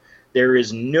draw. There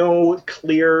is no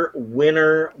clear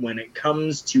winner when it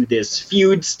comes to this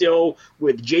feud still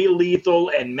with Jay Lethal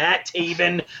and Matt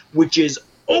Taven, which is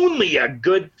only a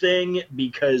good thing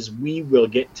because we will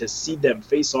get to see them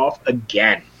face off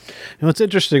again. What's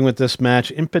interesting with this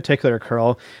match in particular,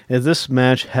 Carl, is this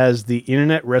match has the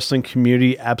internet wrestling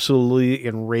community absolutely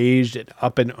enraged and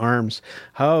up in arms.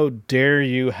 How dare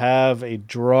you have a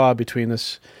draw between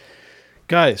this?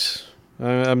 Guys,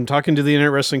 I'm talking to the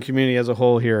internet wrestling community as a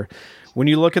whole here. When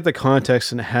you look at the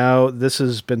context and how this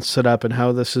has been set up and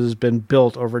how this has been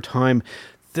built over time,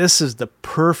 this is the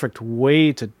perfect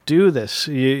way to do this.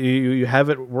 You have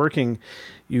it working.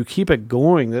 You keep it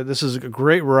going. This is a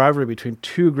great rivalry between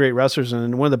two great wrestlers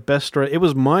and one of the best story. It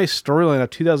was my storyline of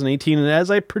 2018, and as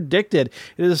I predicted,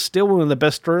 it is still one of the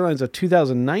best storylines of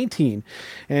 2019.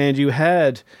 And you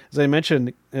had, as I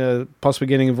mentioned, possibly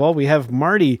getting involved, we have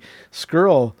Marty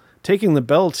Scurll taking the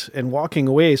belt and walking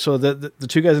away. So the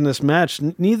two guys in this match,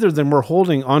 neither of them were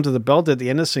holding onto the belt at the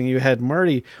end of this thing. You had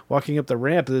Marty walking up the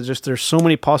ramp. There's so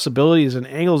many possibilities and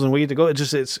angles and ways to go.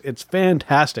 It's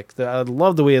fantastic. I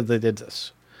love the way they did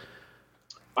this.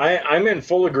 I'm in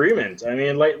full agreement. I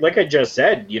mean, like I just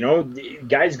said, the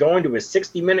guys going to a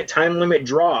 60-minute time limit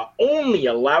draw only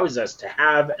allows us to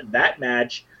have that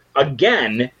match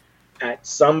again at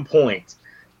some point.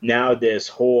 Now this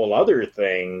whole other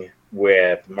thing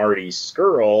with Marty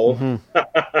Scurll,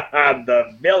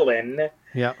 the villain.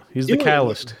 Yeah, he's the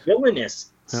catalyst.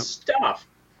 Villainous stuff.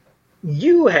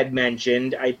 you had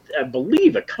mentioned, I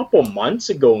believe a couple months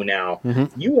ago now,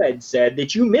 you had said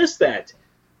that you missed that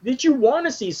you want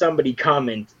to see somebody come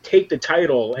and take the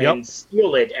title and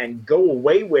steal it and go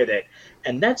away with it.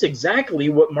 And that's exactly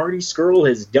what Marty Scurll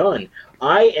has done.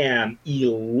 I am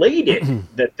elated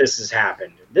that this has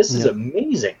happened. This is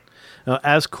amazing.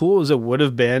 As cool as it would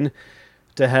have been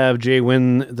to have Jay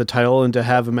win the title and to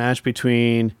have a match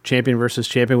between champion versus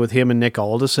champion with him and Nick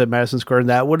Aldis at Madison Square,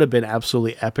 that would have been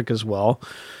absolutely epic as well.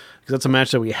 Because that's a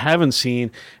match that we haven't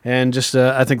seen, and just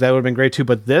I think that would have been great too.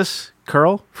 But this,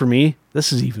 Carl, for me,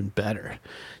 this is even better.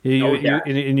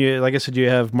 You, like I said, you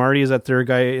have Marty as that third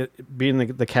guy being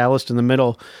the catalyst in the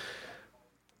middle.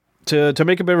 To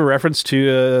make a bit of a reference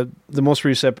to the most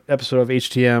recent episode of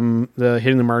HTM,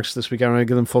 Hitting the Marks this week, I want to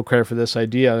give them full credit for this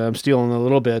idea. I'm stealing a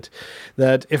little bit.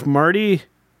 That if Marty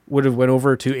would have went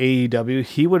over to AEW,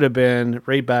 he would have been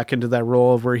right back into that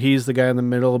role of where he's the guy in the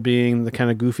middle being the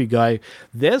kind of goofy guy.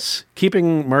 This,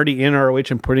 keeping Marty in ROH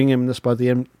and putting him in the spot at the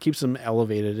end, keeps him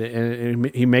elevated, and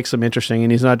he makes him interesting,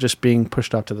 and he's not just being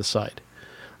pushed off to the side.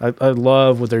 I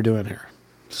love what they're doing here.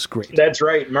 It's great. That's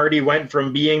right. Marty went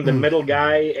from being the middle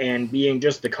guy and being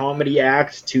just the comedy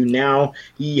act to now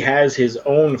he has his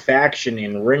own faction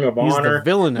in Ring of Honor. He's the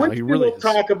villain now. Which He really we'll is.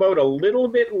 talk about a little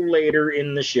bit later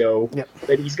in the show.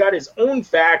 That he's got his own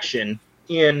faction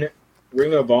in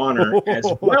Ring of Honor as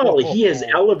well. He has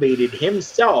elevated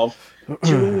himself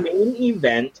to main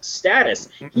event status.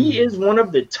 He is one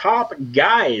of the top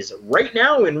guys right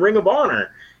now in Ring of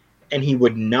Honor, and he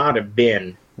would not have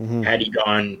been had he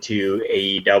gone to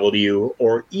AEW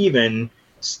or even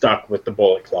stuck with the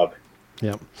Bullet Club.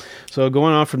 Yeah. So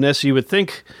going on from this, you would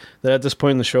think that at this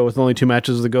point in the show, with only 2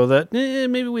 matches to go, that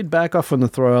maybe we'd back off on the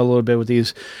throw out a little bit with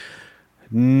these.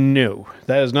 No,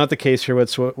 that is not the case here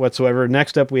whatsoever.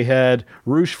 Next up, we had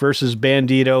Rush versus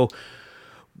Bandito.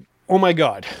 Oh my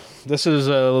God. This is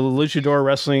luchador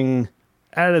wrestling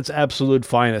at its absolute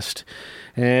finest.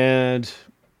 And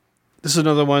this is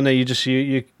another one that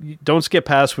you don't skip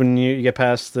past when you get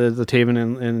past the Taven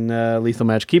and Lethal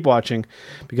match. Keep watching,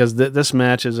 because this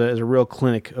match is a real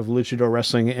clinic of luchador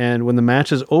wrestling. And when the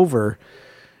match is over,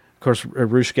 of course,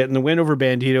 Rush getting the win over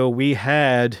Bandito, we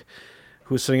had,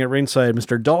 who was sitting at ringside,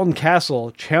 Mr. Dalton Castle,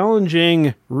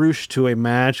 challenging Rush to a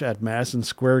match at Madison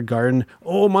Square Garden.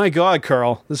 Oh my God,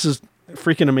 Carl. This is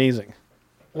freaking amazing.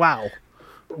 Wow.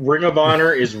 Ring of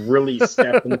Honor is really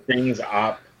stepping things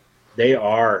up. They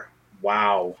are.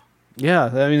 Wow. Yeah,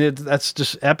 I mean that's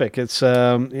just epic. It's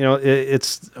there's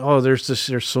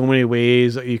so many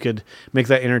ways that you could make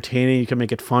that entertaining. You can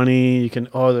make it funny. You can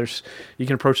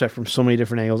approach that from so many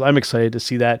different angles. I'm excited to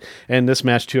see that, and this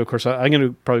match too. Of course, I'm going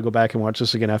to probably go back and watch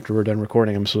this again after we're done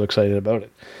recording. I'm so excited about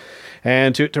it.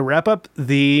 And to wrap up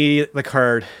the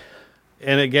card,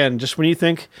 and again, just when you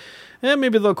think,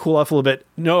 maybe they'll cool off a little bit.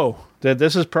 No, that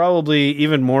this is probably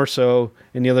even more so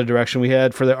in the other direction. We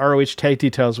had, for the ROH tag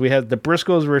details, we had the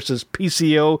Briscoes versus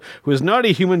PCO, who is not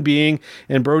a human being,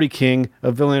 and Brody King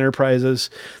of Villain Enterprises.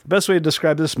 The best way to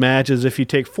describe this match is if you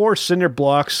take 4 cinder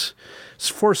block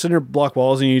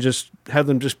walls, and you just have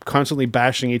them just constantly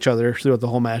bashing each other throughout the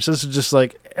whole match. This is just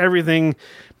like everything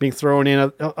being thrown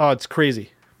in. Oh, it's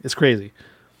crazy. It's crazy.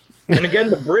 And again,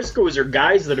 the Briscoes are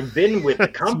guys that have been with the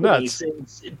company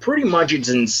since pretty much its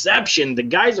inception. The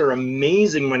guys are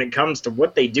amazing when it comes to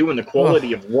what they do and the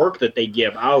quality of work that they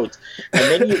give out. And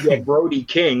then you get Brody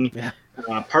King,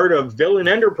 part of Villain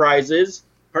Enterprises,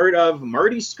 part of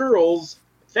Marty Scurll's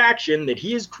faction that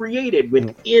he has created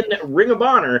within Ring of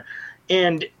Honor.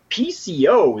 And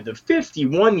PCO, the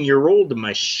 51-year-old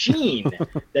machine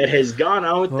that has gone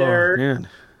out there. Man.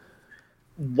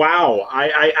 Wow,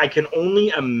 I can only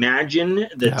imagine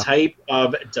the type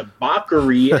of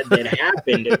debauchery that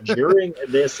happened during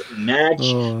this match.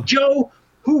 Joe,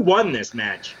 who won this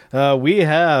match? We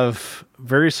have,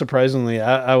 very surprisingly,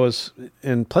 I was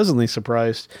pleasantly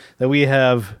surprised that we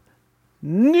have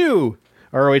new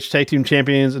ROH Tag Team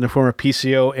Champions in the form of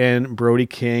PCO and Brody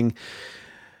King.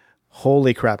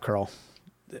 Holy crap, Carl.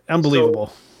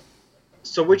 Unbelievable.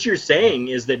 So what you're saying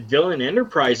is that Villain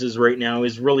Enterprises right now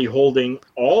is really holding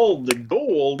all the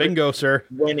gold. Bingo, sir.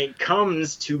 When it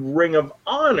comes to Ring of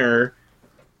Honor,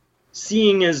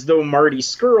 seeing as though Marty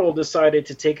Scurll decided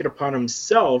to take it upon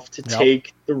himself to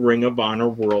take the Ring of Honor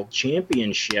World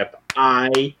Championship.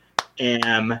 I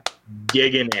am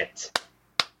digging it.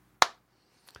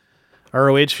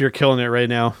 ROH, you're killing it right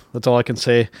now. That's all I can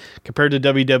say. Compared to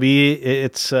WWE,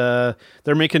 it's they're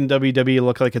making WWE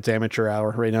look like it's amateur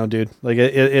hour right now, dude. Like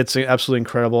it's absolutely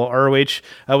incredible. ROH,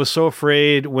 I was so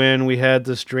afraid when we had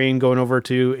this drain going over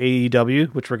to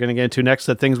AEW, which we're going to get into next,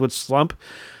 that things would slump.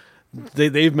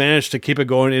 they've managed to keep it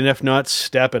going, and if not,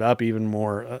 step it up even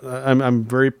more. I'm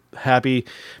very happy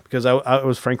because I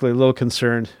was frankly a little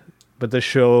concerned, but this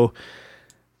show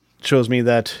shows me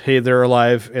that, hey, they're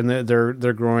alive and they're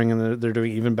growing and they're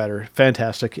doing even better.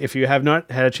 Fantastic. If you have not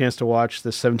had a chance to watch the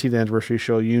 17th anniversary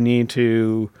show, you need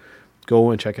to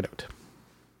go and check it out.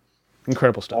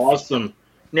 Incredible stuff. Awesome.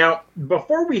 Now,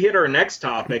 before we hit our next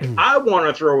topic, I want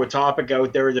to throw a topic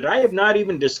out there that I have not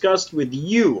even discussed with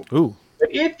you. Ooh.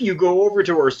 But if you go over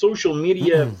to our social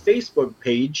media Facebook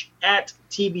page at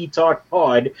TB Talk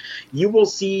Pod, you will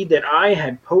see that I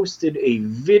had posted a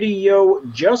video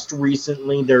just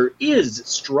recently. There is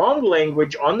strong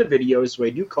language on the video, so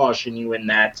I do caution you in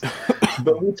that.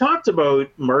 But we talked about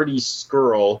Marty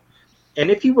Scurll, and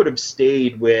if he would have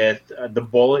stayed with the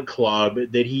Bullet Club,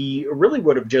 that he really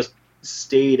would have just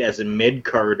stayed as a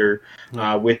mid-carder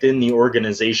within the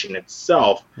organization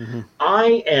itself.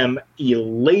 I am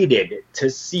elated to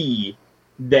see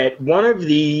that one of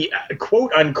the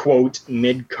quote-unquote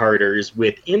mid-carders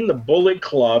within the Bullet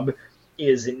Club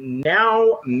is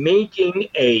now making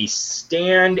a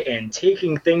stand and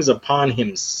taking things upon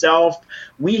himself.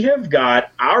 We have got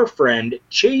our friend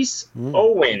Chase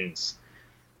Owens,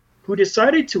 who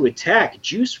decided to attack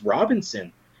Juice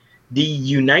Robinson, the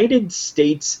United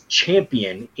States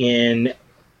champion in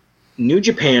New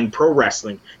Japan Pro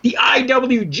Wrestling, the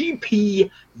IWGP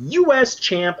US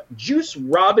champ Juice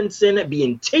Robinson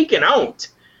being taken out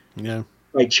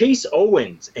by Chase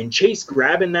Owens, and Chase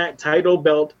grabbing that title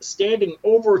belt, standing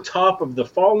over top of the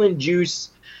fallen Juice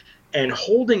and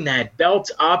holding that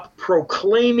belt up,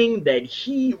 proclaiming that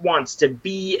he wants to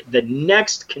be the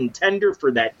next contender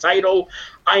for that title.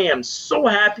 I am so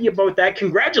happy about that.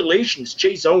 Congratulations,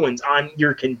 Chase Owens, on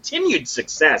your continued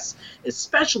success,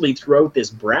 especially throughout this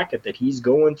bracket that he's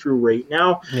going through right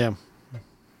now. Yeah.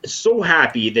 So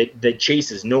happy that Chase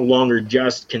is no longer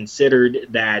just considered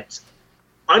that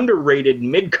underrated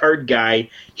mid-card guy.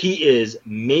 He is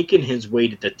making his way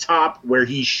to the top where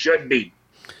he should be.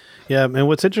 Yeah, and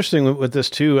what's interesting with this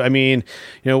too, I mean,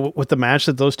 with the match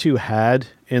that those two had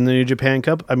in the New Japan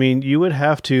Cup, I mean, you would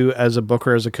have to, as a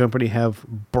booker, as a company, have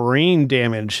brain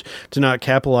damage to not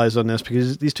capitalize on this,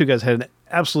 because these two guys had an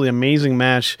absolutely amazing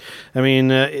match. I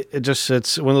mean, it's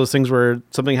one of those things where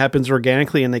something happens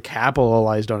organically and they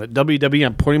capitalized on it. WWE,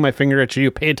 I'm pointing my finger at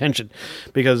you. Pay attention,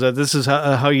 because this is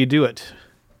how you do it.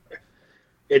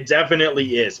 It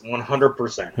definitely is,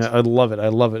 100%. Yeah, I love it. I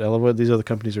love what these other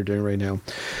companies are doing right now.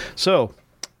 So,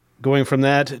 going from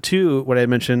that to what I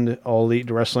mentioned, All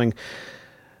Elite Wrestling,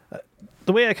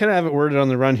 the way I kind of have it worded on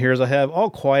the run here is I have All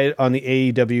Quiet on the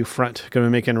AEW front. Going to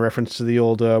be making a reference to the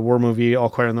old war movie, All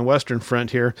Quiet on the Western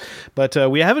Front here. But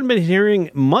we haven't been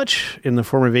hearing much in the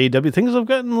form of AEW. Things have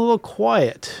gotten a little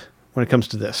quiet when it comes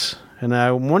to this. And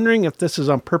I'm wondering if this is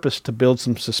on purpose to build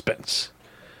some suspense.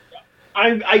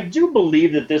 I do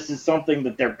believe that this is something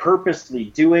that they're purposely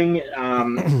doing.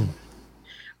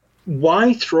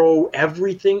 Why throw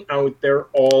everything out there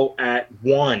all at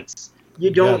once? You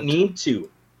don't need to.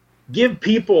 Give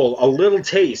people a little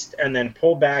taste and then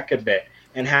pull back a bit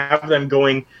and have them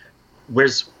going,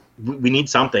 we need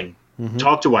something.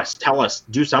 Talk to us. Tell us.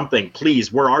 Do something.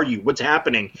 Please. Where are you? What's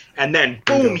happening? And then,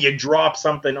 boom, you drop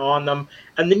something on them.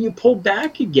 And then you pull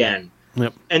back again.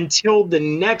 Yep. Until the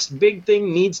next big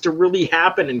thing needs to really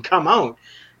happen and come out.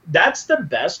 That's the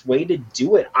best way to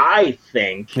do it, I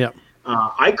think. Yep.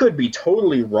 I could be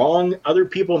totally wrong. Other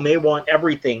people may want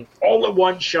everything all at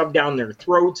once shoved down their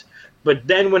throat. But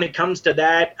then when it comes to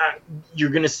that, you're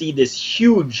going to see this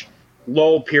huge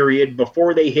lull period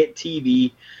before they hit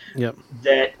TV. Yep.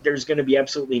 That there's going to be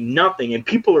absolutely nothing. And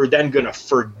people are then going to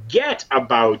forget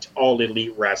about All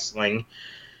Elite Wrestling.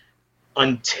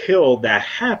 Until that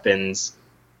happens,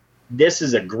 this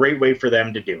is a great way for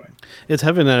them to do it. It's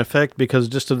having that effect because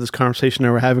just of this conversation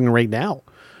that we're having right now.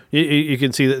 You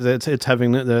can see that it's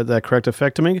having that correct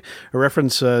effect. To make a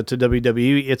reference to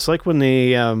WWE, it's like when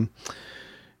they right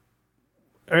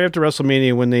after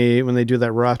WrestleMania, when they do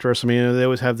that Raw after WrestleMania, they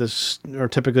always have this, or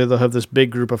typically they'll have this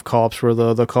big group of call-ups where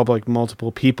they'll call up like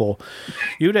multiple people.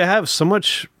 You'd have so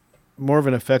much more of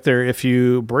an effect there if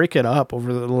you break it up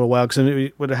over a little while,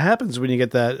 because what happens when you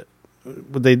get that,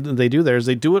 what they do there is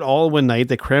they do it all in one night.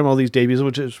 They cram all these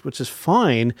debuts, which is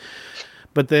fine,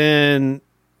 but then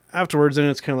afterwards, then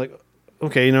it's kind of like,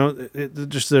 okay,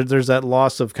 there's that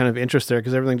loss of kind of interest there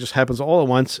because everything just happens all at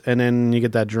once, and then you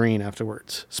get that drain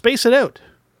afterwards. Space it out.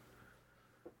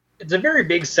 It's a very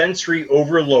big sensory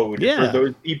overload for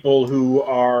those people who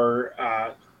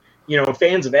are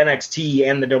fans of NXT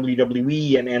and the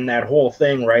WWE and that whole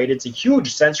thing, right? It's a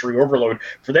huge sensory overload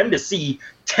for them to see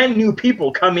 10 new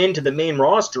people come into the main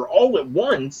roster all at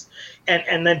once,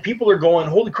 and then people are going,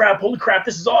 holy crap,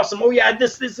 this is awesome. Oh yeah,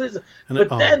 this is.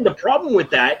 Then the problem with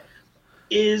that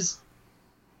is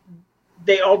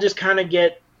they all just kind of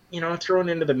get, thrown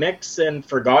into the mix and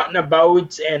forgotten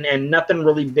about, and nothing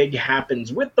really big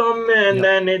happens with them, and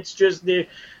then it's just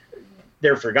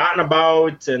they're forgotten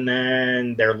about, and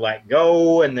then they're let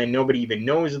go, and then nobody even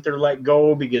knows that they're let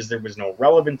go because there was no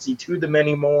relevancy to them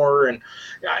anymore. And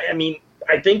I mean,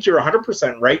 I think you're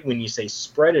 100% right when you say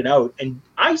spread it out, and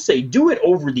I say do it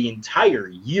over the entire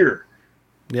year.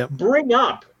 Yep. Bring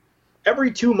up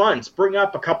every 2 months, bring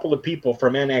up a couple of people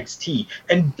from NXT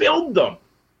and build them.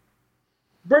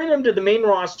 Bring them to the main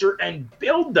roster and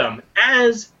build them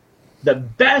as the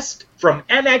best from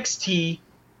NXT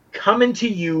coming to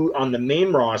you on the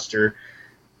main roster,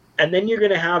 and then you're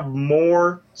going to have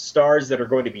more stars that are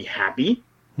going to be happy,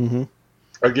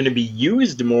 are going to be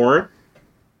used more,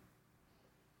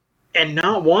 and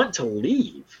not want to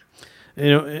leave.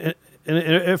 And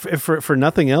if for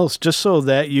nothing else, just so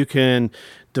that you can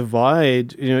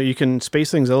divide, you can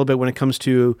space things a little bit when it comes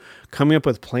to coming up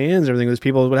with plans and everything with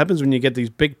people. What happens when you get these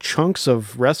big chunks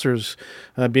of wrestlers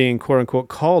being quote unquote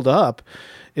called up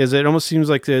is it almost seems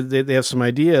like they have some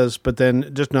ideas, but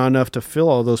then just not enough to fill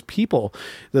all those people.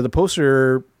 The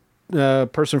poster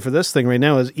person for this thing right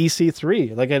now is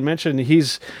EC3. Like I mentioned,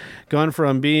 he's gone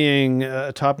from being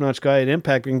a top-notch guy at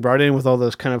Impact, being brought in with all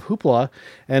this kind of hoopla,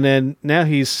 and then now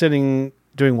he's sitting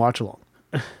doing watch-along.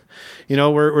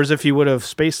 Whereas if you would have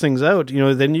spaced things out,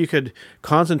 then you could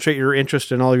concentrate your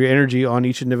interest and all your energy on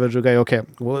each individual guy. Okay,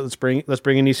 well, let's bring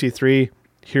in EC3.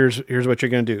 Here's what you're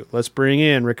going to do. Let's bring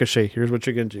in Ricochet. Here's what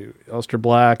you're going to do. Aleister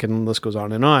Black, and the list goes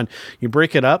on and on. You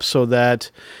break it up so that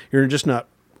you're just not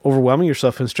overwhelming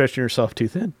yourself and stretching yourself too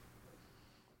thin.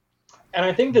 And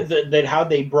I think that how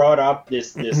they brought up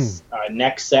this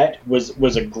next set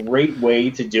was a great way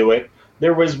to do it.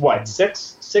 There was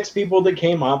six people that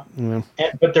came up,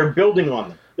 but they're building on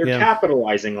them. They're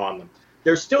capitalizing on them.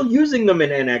 They're still using them in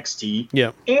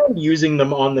NXT and using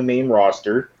them on the main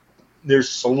roster. They're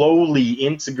slowly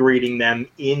integrating them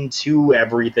into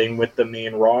everything with the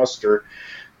main roster.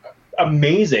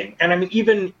 Amazing. And I mean,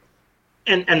 even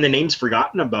and the name's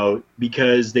forgotten about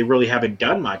because they really haven't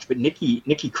done much, but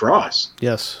Nikki Cross.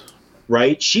 Yes.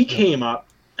 Right? She came up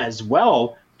as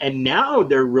well, and now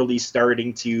they're really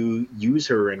starting to use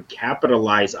her and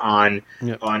capitalize on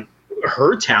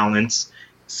her talents.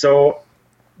 So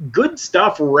good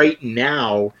stuff right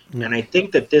now, and I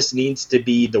think that this needs to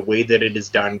be the way that it is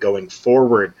done going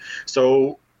forward.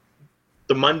 So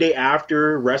the Monday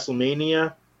after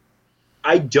WrestleMania,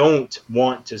 I don't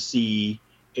want to see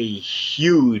a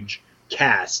huge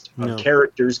cast of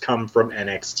characters come from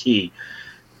NXT.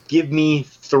 Give me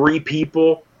 3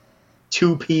 people,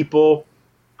 2 people,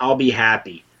 I'll be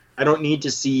happy. I don't need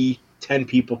to see 10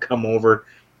 people come over.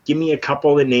 Give me a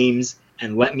couple of names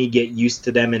and let me get used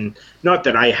to them. And not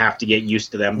that I have to get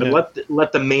used to them, but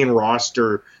let the main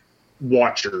roster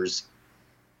watchers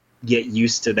get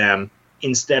used to them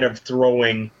instead of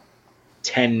throwing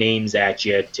 10 names at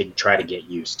you to try to get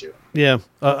used to. Yeah,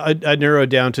 I'd narrow it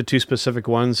down to 2 specific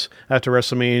ones. After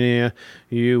WrestleMania,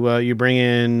 you bring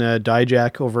in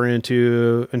Dijak over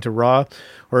into Raw,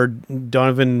 or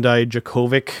Donovan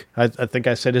Dijakovic. I think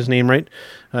I said his name right.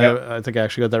 I think I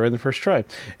actually got that right in the first try.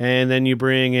 And then you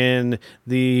bring in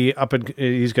he's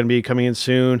going to be coming in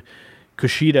soon,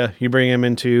 Kushida. You bring him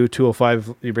into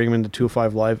 205. You bring him into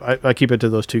 205 Live. I keep it to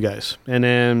those 2 guys, and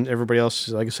then everybody else,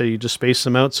 like I said, you just space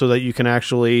them out so that you can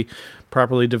actually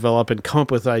properly develop and come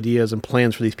up with ideas and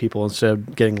plans for these people instead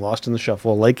of getting lost in the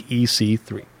shuffle like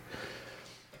EC3.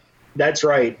 That's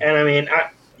right. And I mean,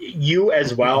 you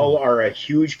as well are a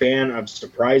huge fan of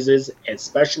surprises,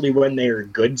 especially when they are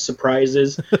good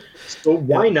surprises. So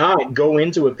why not go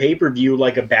into a pay-per-view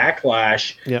like a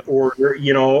Backlash or,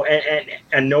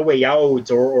 and No Way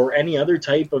Out or any other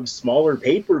type of smaller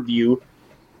pay-per-view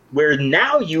where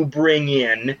now you bring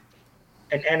in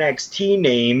an NXT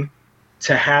name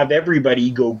to have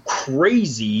everybody go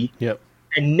crazy.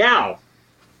 And now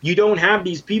you don't have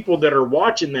these people that are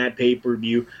watching that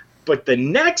pay-per-view, but the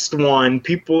next one,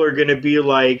 people are going to be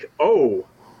like, oh,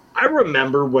 I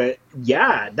remember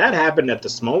that happened at the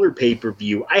smaller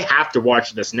pay-per-view. I have to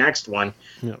watch this next one.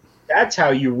 That's how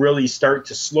you really start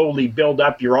to slowly build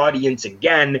up your audience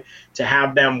again, to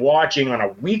have them watching on a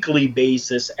weekly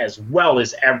basis as well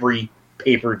as every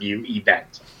pay-per-view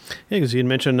event. Yeah, because you had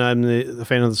mentioned I'm the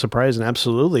fan of the surprise, and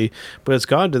absolutely, but it's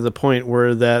gotten to the point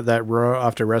where that Raw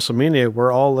after WrestleMania,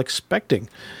 we're all expecting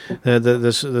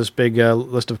this big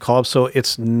list of call-ups, so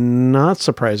it's not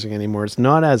surprising anymore. It's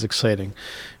not as exciting,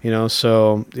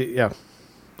 So yeah,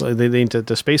 they need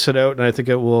to space it out, and I think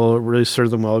it will really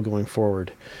serve them well going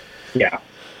forward. Yeah.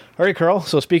 All right, Carl.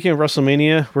 So speaking of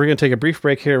WrestleMania, we're going to take a brief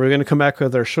break here. We're going to come back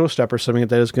with our showstopper segment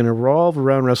that is going to revolve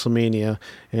around WrestleMania,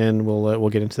 and we'll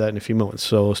get into that in a few moments.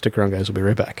 So stick around, guys. We'll be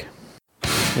right back.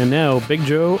 And now, Big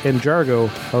Joe and Jargo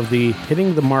of the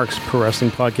Hitting the Marks Pro Wrestling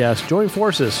Podcast join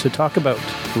forces to talk about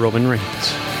Roman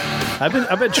Reigns. I've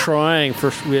been trying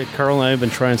Carl and I have been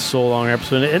trying so long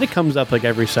episode, and it comes up like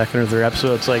every second or third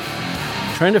episode. It's like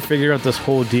trying to figure out this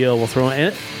whole deal. We'll throw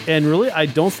in. And really, I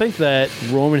don't think that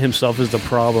Roman himself is the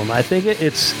problem. I think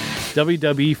it's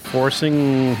WWE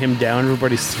forcing him down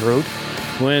everybody's throat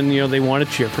when, they want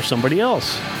to cheer for somebody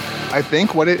else. I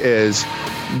think what it is,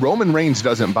 Roman Reigns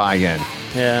doesn't buy in.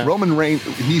 Yeah. Roman Reigns,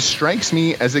 he strikes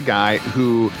me as a guy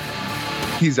who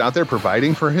he's out there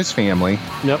providing for his family.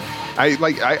 Yep.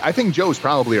 I think Joe's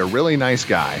probably a really nice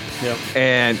guy. Yep.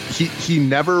 And he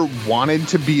never wanted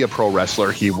to be a pro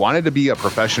wrestler. He wanted to be a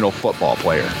professional football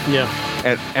player. Yeah.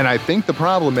 And I think the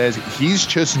problem is he's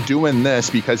just doing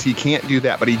this because he can't do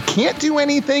that. But he can't do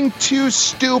anything too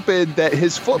stupid that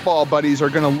his football buddies are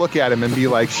going to look at him and be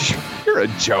like, you're a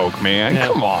joke, man. Yeah.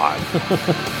 Come on.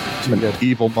 Too good.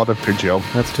 Evil motherfucker, Joe.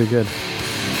 That's too good.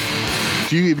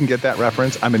 Do you even get that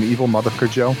reference? I'm an evil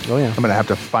motherfucker, Joe. Oh, yeah. I'm going to have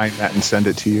to find that and send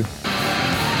it to you.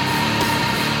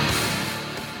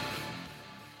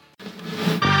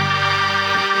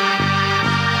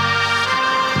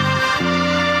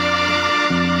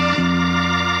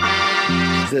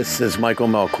 This is Michael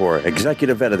Melchor,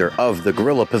 executive editor of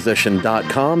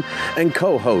thegorillaposition.com and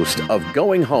co-host of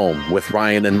Going Home with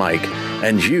Ryan and Mike,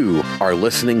 and you are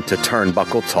listening to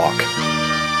Turnbuckle Talk.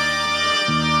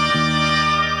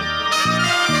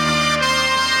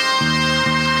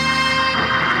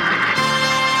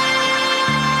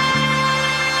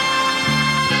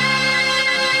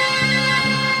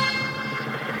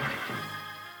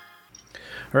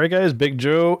 All right, guys, Big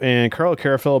Joe and Carl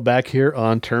Carafell back here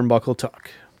on Turnbuckle Talk.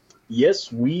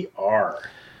 Yes, we are.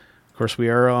 Of course, we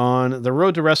are on the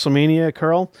road to WrestleMania,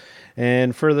 Carl.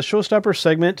 And for the showstopper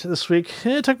segment this week,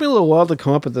 it took me a little while to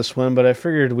come up with this one, but I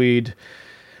figured we'd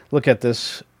look at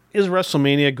this. Is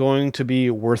WrestleMania going to be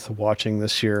worth watching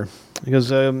this year?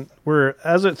 Because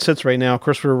as it sits right now, of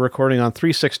course, we're recording on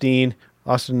 3/16,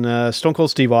 Stone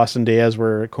Cold Steve Austin Day as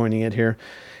we're coining it here.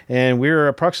 And we're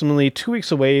approximately 2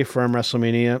 weeks away from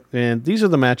WrestleMania, and these are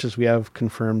the matches we have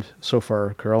confirmed so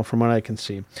far, Carl, from what I can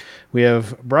see. We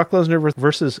have Brock Lesnar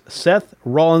versus Seth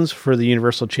Rollins for the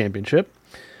Universal Championship.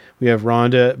 We have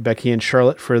Ronda, Becky, and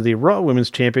Charlotte for the Raw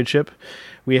Women's Championship.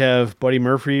 We have Buddy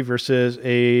Murphy versus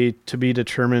a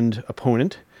to-be-determined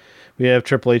opponent. We have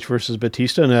Triple H versus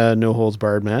Batista in a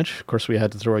no-holds-barred match. Of course, we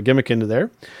had to throw a gimmick into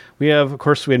there. We have, of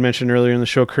course, we had mentioned earlier in the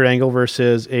show, Kurt Angle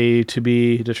versus a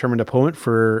to-be-determined opponent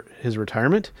for his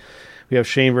retirement. We have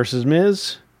Shane versus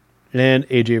Miz, and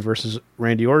AJ versus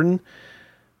Randy Orton.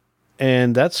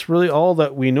 And that's really all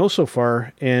that we know so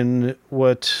far in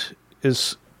what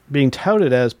is being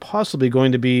touted as possibly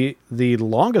going to be the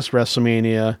longest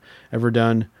WrestleMania ever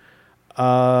done.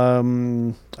 I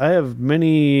have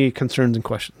many concerns and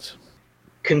questions.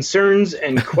 Concerns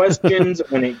and questions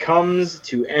when it comes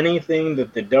to anything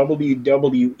that the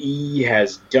WWE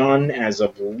has done as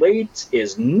of late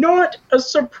is not a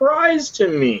surprise to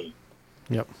me.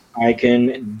 Yep. I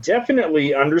can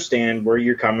definitely understand where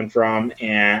you're coming from,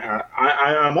 and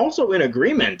I'm also in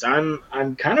agreement. I'm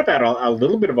kind of at a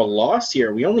little bit of a loss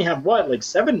here. We only have,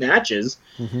 7 matches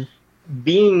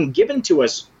being given to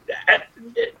us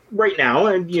right now,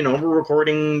 and we're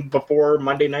recording before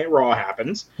Monday Night Raw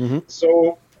happens,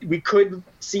 so we could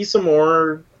see some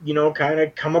more kind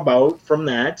of come about from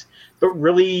that. But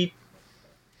really,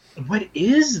 what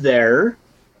is there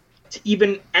to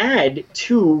even add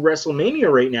to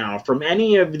WrestleMania right now from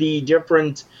any of the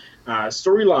different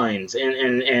storylines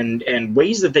and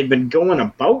ways that they've been going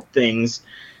about things?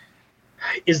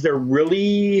 Is there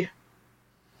really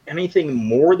anything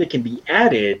more that can be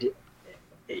added?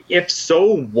 If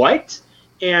so, what?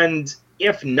 And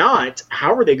if not,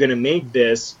 how are they going to make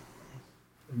this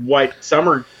what some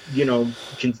are,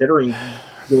 considering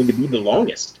going to be the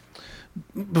longest?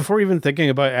 Before even thinking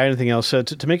about anything else,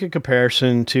 to make a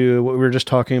comparison to what we were just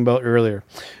talking about earlier,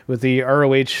 with the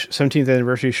ROH 17th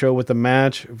anniversary show with the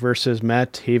match versus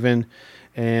Matt Taven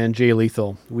and Jay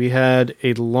Lethal, we had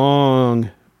a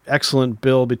long excellent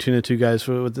build between the two guys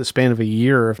with the span of a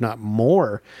year, if not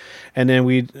more. And then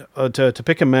we to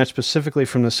pick a match specifically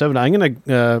from the 7, I'm going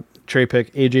to cherry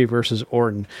pick AJ versus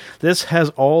Orton. This has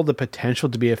all the potential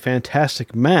to be a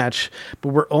fantastic match, but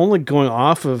we're only going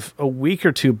off of a week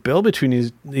or two build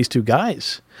between these two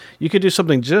guys. You could do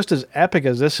something just as epic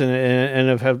as this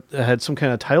and have had some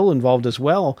kind of title involved as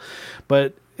well,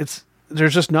 but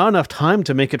there's just not enough time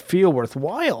to make it feel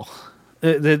worthwhile.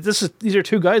 These are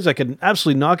two guys that can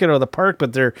absolutely knock it out of the park,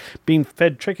 but they're being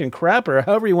fed chicken crap, or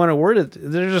however you want to word it.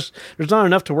 There's not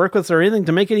enough to work with or anything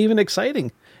to make it even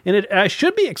exciting. And I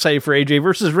should be excited for AJ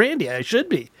versus Randy. I should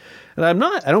be, and I'm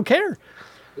not. I don't care.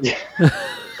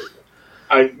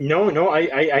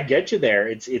 I get you there.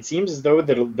 It seems as though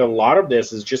that a lot of this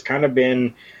has just kind of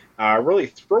been really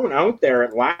thrown out there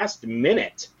at last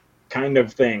minute kind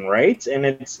of thing, right? And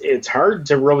it's hard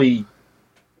to really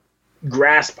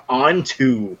grasp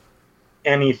onto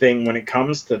anything when it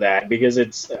comes to that, because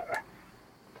it's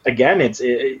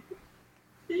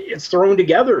thrown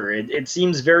together. It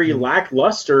seems very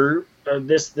lackluster,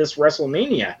 this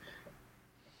WrestleMania.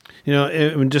 You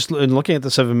know, just in looking at the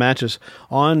 7 matches,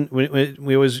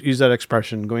 we always use that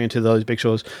expression going into those big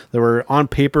shows that were on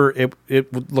paper,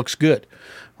 it looks good,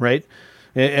 right?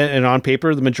 And on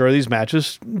paper, the majority of these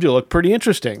matches do look pretty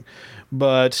interesting,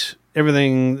 but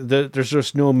there's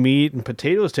just no meat and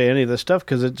potatoes to any of this stuff,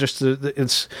 because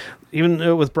it's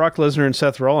even with Brock Lesnar and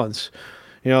Seth Rollins.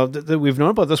 You know, we've known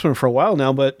about this one for a while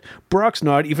now, but Brock's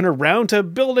not even around to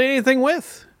build anything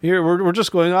with. Here, we're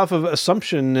just going off of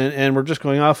assumption, and we're just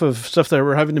going off of stuff that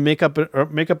we're having to make up our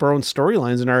own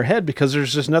storylines in our head, because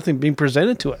there's just nothing being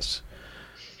presented to us.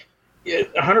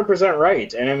 100%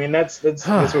 right, and I mean that's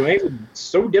what makes it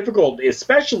so difficult,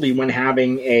 especially when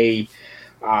having a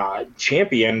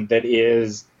champion that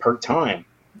is part-time.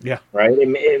 Yeah, right.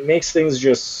 It makes things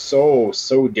just so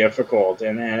difficult,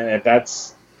 and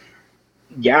that's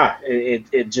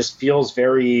it just feels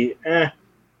very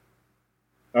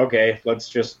okay, let's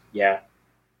just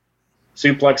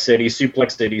suplex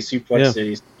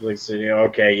city.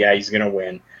 Okay, yeah, he's gonna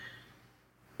win.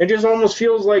 It just almost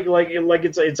feels like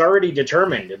it's already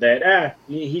determined that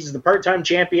he's the part-time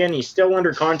champion. He's still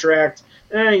under contract.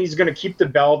 He's going to keep the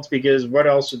belt, because what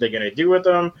else are they going to do with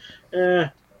him?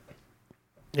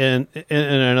 And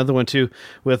another one too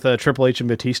with Triple H and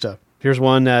Batista. Here's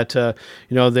one that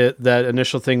that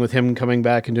initial thing with him coming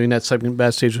back and doing that segment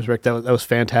backstage with Rick, that was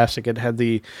fantastic. It had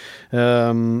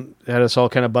had us all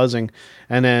kind of buzzing,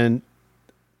 and then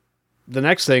the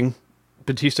next thing,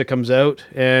 Batista comes out,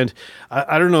 and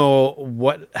I don't know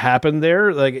what happened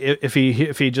there. Like if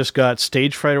he just got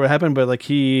stage fright or what happened, but like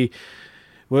he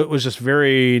was just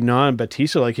very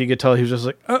non-Batista. Like you could tell he was just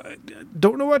like,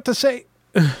 don't know what to say.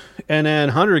 And then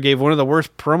Hunter gave one of the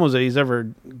worst promos that he's ever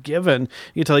given.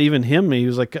 You can tell even him, he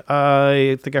was like,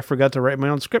 I think I forgot to write my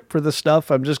own script for this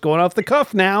stuff. I'm just going off the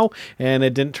cuff now. And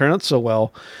it didn't turn out so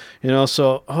well. You know,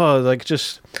 so,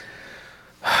 just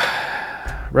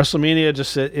WrestleMania,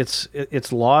 just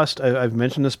it's lost. I've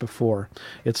mentioned this before.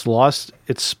 It's lost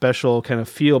its special kind of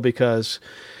feel, because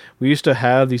we used to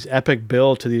have these epic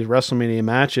build to these WrestleMania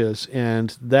matches,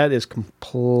 and that is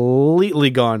completely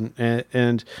gone.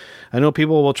 And I know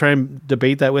people will try and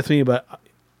debate that with me, but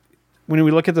when we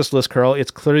look at this list, Carl,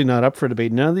 it's clearly not up for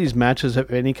debate. None of these matches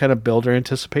have any kind of build or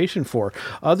anticipation for,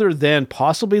 other than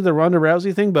possibly the Ronda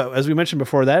Rousey thing. But as we mentioned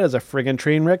before, that is a friggin'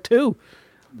 train wreck too.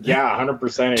 Yeah,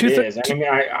 100% it is. I mean,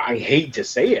 I hate to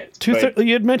say it.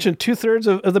 You had mentioned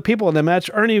 2/3 of the people in the match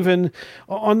aren't even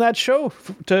on that show.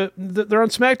 They're on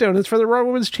SmackDown. It's for the Raw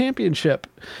Women's Championship.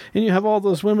 And you have all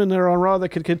those women that are on Raw that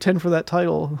could contend for that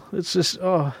title. It's just,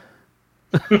 I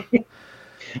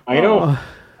know.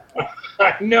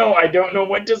 I know. I don't know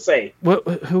what to say.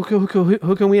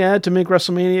 Who can we add to make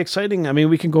WrestleMania exciting? I mean,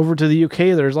 we can go over to the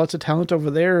UK. There's lots of talent over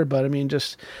there. But, I mean,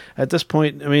 just at this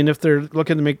point, I mean, if they're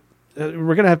looking to make...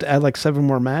 we're going to have to add like 7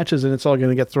 more matches, and it's all going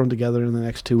to get thrown together in the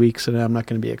next 2 weeks, and I'm not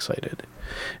going to be excited.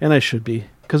 And I should be,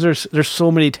 because there's so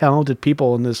many talented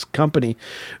people in this company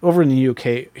over in the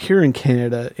UK, here in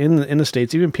Canada, in the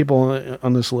States, even people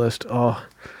on this list.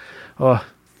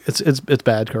 It's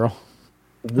bad, Carl.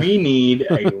 We need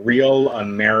a real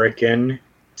American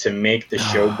to make the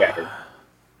show better.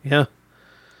 Yeah.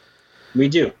 We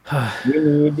do. We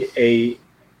need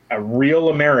a real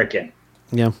American.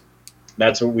 Yeah.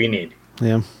 That's what we need.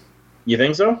 Yeah. You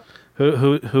think so?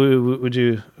 Who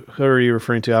are you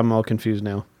referring to? I'm all confused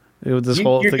now. You're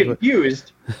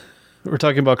confused. We're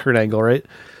talking about Kurt Angle, right?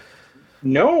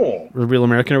 No. The real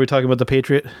American? Are we talking about the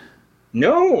Patriot?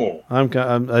 No. I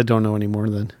don't know anymore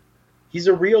then. He's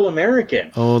a real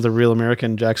American. Oh, the real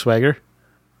American, Jack Swagger?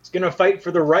 He's going to fight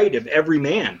for the right of every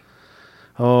man.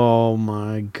 Oh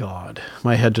my God.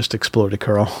 My head just exploded,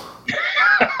 Carl.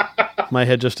 My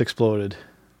head just exploded.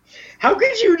 How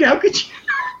could you?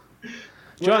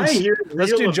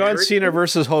 Let's do John Cena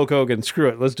versus Hulk Hogan. Screw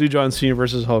it. Let's do John Cena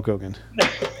versus Hulk Hogan.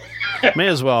 May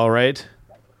as well, right?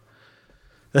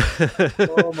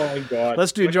 Oh my God.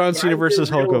 Let's do John Cena versus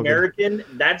Hulk Hogan. American,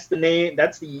 that's the name.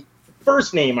 That's the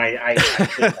first name I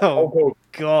think. Oh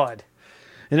God.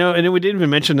 You know, and we didn't even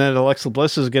mention that Alexa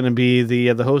Bliss is going to be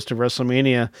the host of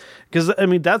WrestleMania, because I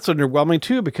mean that's underwhelming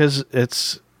too, because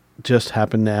it's just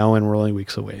happened now and we're only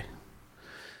weeks away.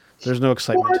 There's no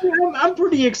excitement. Well, I'm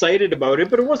pretty excited about it,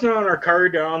 but it wasn't on our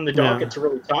card on the docket to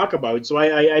really talk about, so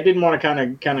I didn't want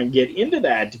to kind of get into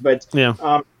that. But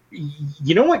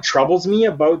you know what troubles me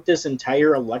about this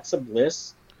entire Alexa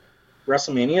Bliss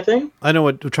WrestleMania thing? I know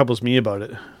what troubles me about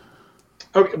it.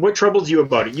 Okay, what troubles you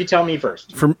about it? You tell me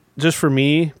first. For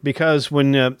me, because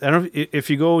when I don't know if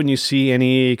you go and you see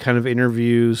any kind of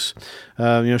interviews,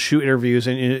 shoot interviews,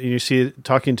 and you see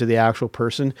talking to the actual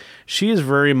person, she is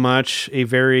very much a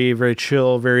very, very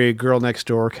chill, very girl next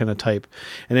door kind of type.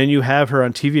 And then you have her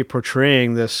on TV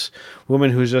portraying this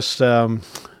woman who's just how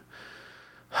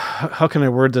can I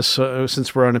word this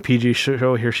since we're on a PG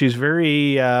show here? She's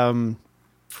very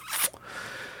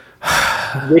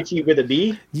witchy with a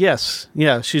B? Yes.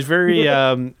 Yeah. She's very,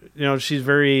 she's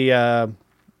very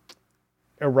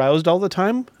aroused all the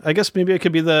time. I guess maybe it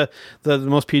could be the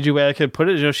most PG way I could put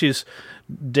it. You know, she's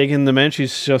digging the men.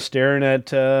 She's just staring at,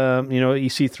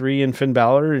 EC3 and Finn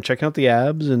Balor and checking out the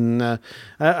abs. And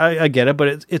I get it,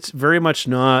 but it's very much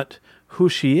not who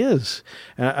she is.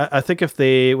 I think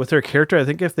with her character, I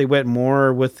think if they went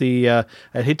more with the, I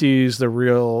hate to use the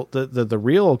real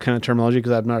kind of terminology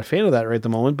because I'm not a fan of that right at the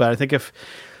moment, but I think if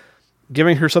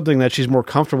giving her something that she's more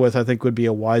comfortable with, I think would be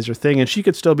a wiser thing. And she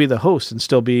could still be the host and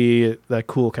still be that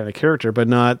cool kind of character, but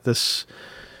not this,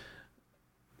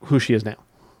 who she is now.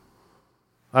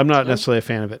 I'm not necessarily a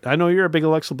fan of it. I know you're a big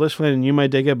Alexa Bliss fan and you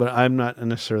might dig it, but I'm not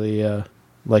necessarily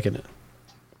liking it.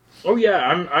 Oh yeah,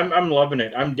 I'm loving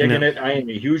it. I'm digging it. I am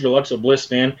a huge Alexa Bliss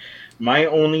fan. My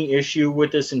only issue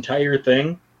with this entire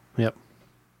thing,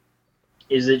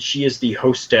 is that she is the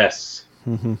hostess.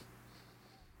 Mm-hmm.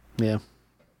 Yeah.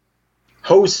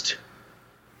 Host.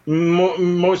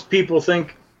 Most people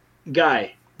think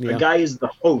guy. Yeah. The guy is the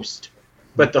host,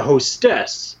 but the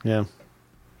hostess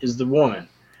is the woman.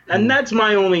 And that's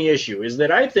my only issue, is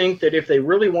that I think that if they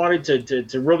really wanted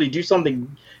to really do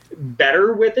something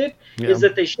better with it, is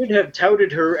that they should have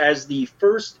touted her as the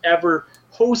first ever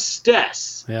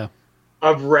hostess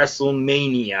of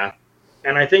WrestleMania.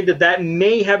 And I think that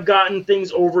may have gotten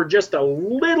things over just a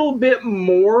little bit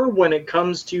more when it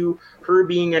comes to her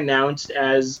being announced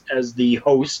as the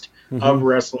host of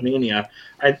WrestleMania.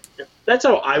 That's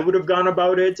how I would have gone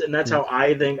about it, and that's how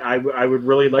I think I would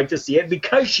really like to see it,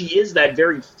 because she is that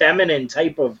very feminine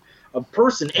type of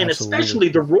person, and especially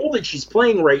the role that she's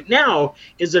playing right now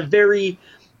is a very,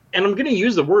 and I'm going to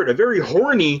use the word, a very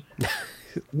horny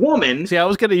woman. See, I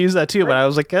was going to use that too, but I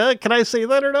was like, can I say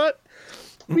that or not?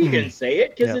 We can say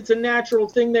it because it's a natural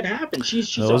thing that happens.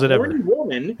 She's a horny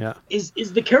woman. Is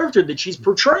the character that she's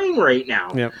portraying right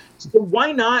now. Yep. So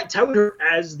why not tout her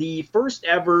as the first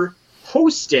ever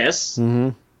hostess?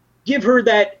 Give her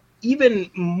that even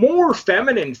more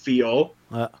feminine feel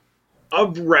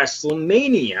of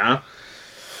WrestleMania.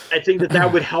 I think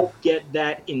that would help get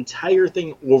that entire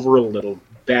thing over a little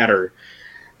better.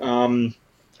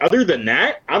 Other than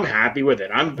that, I'm happy with it.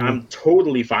 I'm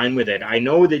totally fine with it. I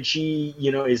know that she,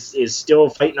 is still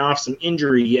fighting off some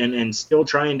injury and still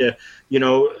trying to,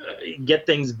 get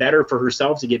things better for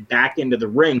herself to get back into the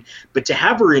ring. But to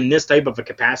have her in this type of a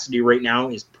capacity right now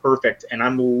is perfect, and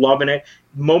I'm loving it.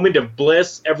 Moment of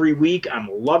bliss every week. I'm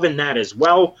loving that as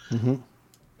well.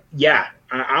 Yeah,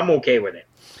 I'm okay with it.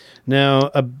 Now,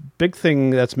 a big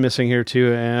thing that's missing here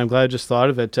too, and I'm glad I just thought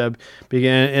of it. And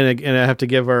I have to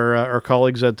give our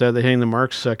colleagues at the Hitting the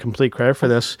Marks complete credit for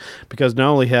this, because not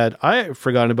only had I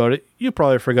forgotten about it, you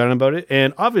probably have forgotten about it,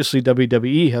 and obviously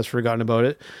WWE has forgotten about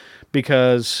it,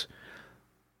 because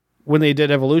when they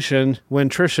did Evolution, when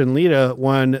Trish and Lita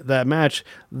won that match,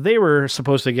 they were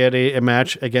supposed to get a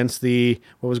match against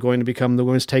what was going to become the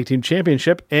Women's Tag Team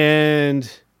Championship,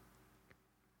 and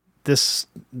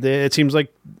it seems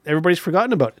like everybody's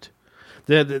forgotten about it.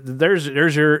 There's a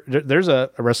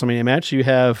WrestleMania match. You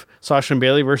have Sasha and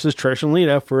Bayley versus Trish and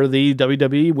Lita for the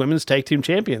WWE Women's Tag Team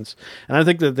Champions, and I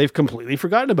think that they've completely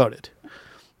forgotten about it.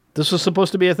 This was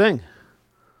supposed to be a thing.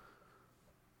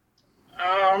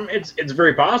 It's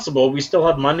very possible. We still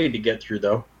have Monday to get through,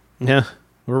 though. Yeah,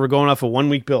 we're going off a 1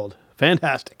 week build.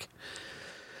 Fantastic.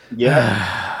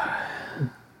 Yeah.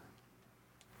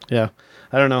 Yeah.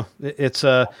 I don't know. It's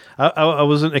I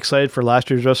wasn't excited for last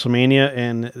year's WrestleMania,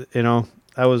 and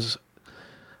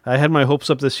I had my hopes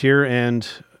up this year, and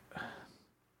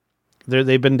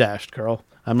they've been dashed, Carl.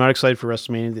 I'm not excited for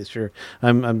WrestleMania this year.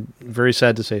 I'm very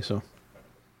sad to say so.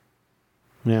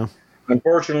 Yeah.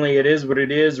 Unfortunately, it is what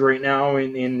it is right now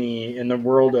in the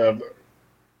world of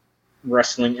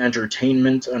wrestling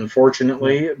entertainment.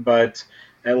 Unfortunately, but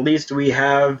at least we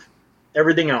have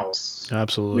everything else.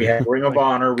 Absolutely. We have Ring of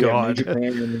Honor, we have New Japan,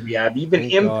 and we have even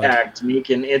Impact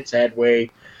making its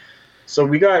headway. So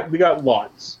we got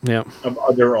lots of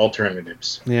other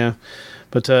alternatives. Yeah.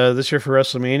 But this year for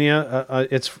WrestleMania,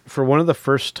 it's for one of the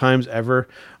first times ever.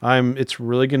 It's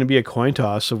really going to be a coin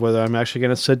toss of whether I'm actually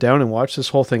going to sit down and watch this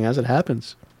whole thing as it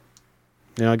happens.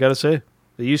 I got to say,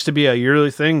 it used to be a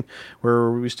yearly thing where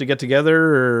we used to get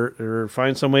together or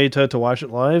find some way to watch it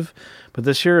live. But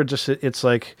this year, it's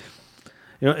like,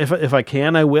 if I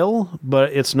can, I will.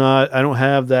 But it's not. I don't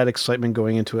have that excitement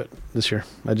going into it this year.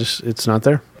 It's not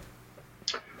there.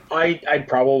 I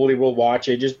probably will watch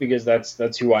it just because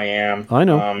that's who I am. I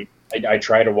know. I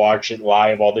try to watch it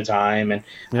live all the time, and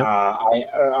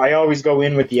I always go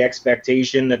in with the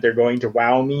expectation that they're going to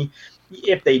wow me.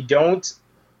 If they don't,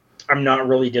 I'm not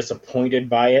really disappointed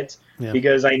by it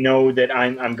because I know that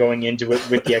I'm going into it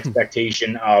with the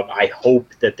expectation of I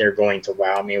hope that they're going to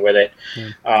wow me with it.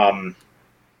 I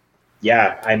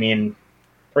mean,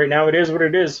 right now it is what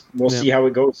it is. We'll see how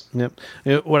it goes. Yep.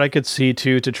 What I could see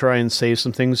too to try and save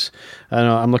some things. I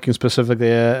know I'm looking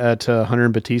specifically at Hunter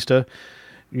and Batista.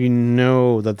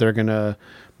 That they're gonna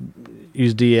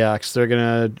use DX.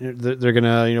 They're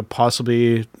gonna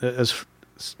possibly, as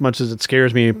much as it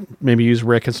scares me, maybe use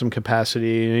Rick in some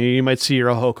capacity. You might see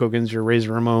your Hulk Hogan's, your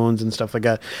Razor Ramones, and stuff like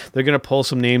that. They're gonna pull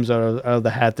some names out of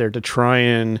the hat there to try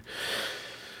and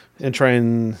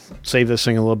save this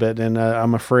thing a little bit. And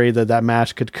I'm afraid that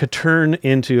match could turn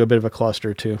into a bit of a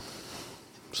cluster too.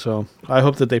 So I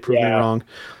hope that they prove me wrong.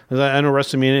 As I know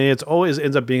WrestleMania, it always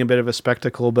ends up being a bit of a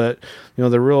spectacle, but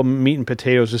the real meat and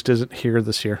potatoes just isn't here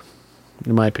this year,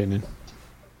 in my opinion.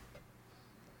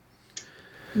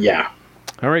 Yeah.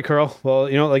 All right, Carl. Well,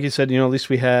 like you said, at least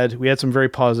we had some very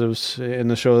positives in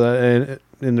the show.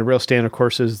 And the real stand, of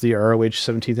course, is the ROH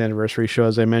 17th anniversary show.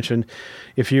 As I mentioned,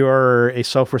 if you are a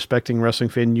self-respecting wrestling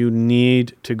fan, you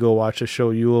need to go watch the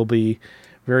show. You will be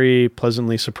very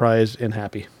pleasantly surprised and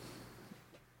happy.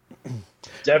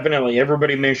 Definitely.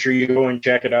 Everybody make sure you go and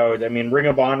check it out. I mean, Ring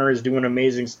of Honor is doing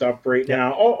amazing stuff right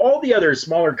now. All the other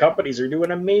smaller companies are doing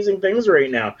amazing things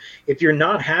right now. If you're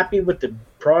not happy with the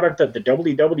product that the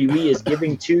WWE is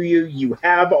giving to you, you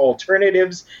have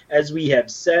alternatives. As we have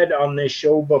said on this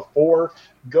show before,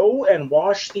 go and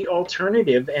watch the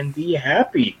alternative and be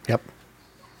happy. Yep.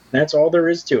 That's all there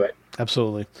is to it.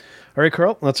 Absolutely. All right,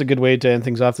 Carl, that's a good way to end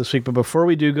things off this week. But before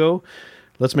we do go,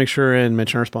 let's make sure and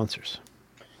mention our sponsors.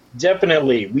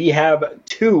 Definitely. We have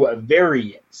two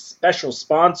very special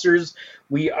sponsors.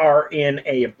 We are in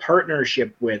a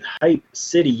partnership with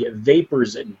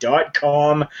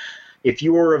HypeCityVapors.com. If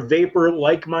you are a vapor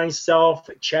like myself,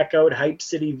 check out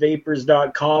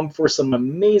HypeCityVapors.com for some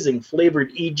amazing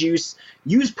flavored e-juice.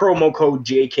 Use promo code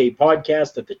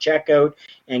JKPodcast at the checkout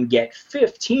and get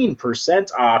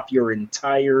 15% off your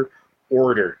entire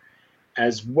order.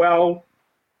 As well,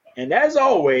 and as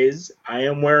always, I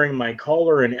am wearing my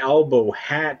collar and elbow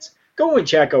hat. Go and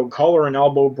check out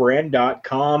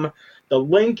collarandelbowbrand.com. The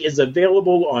link is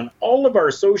available on all of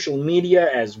our social media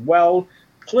as well.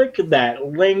 Click that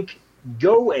link.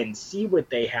 Go and see what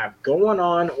they have going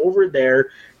on over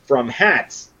there, from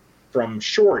hats, from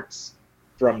shorts,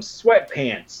 from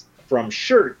sweatpants, from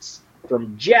shirts,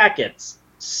 from jackets,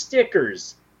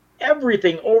 stickers,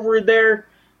 everything over there.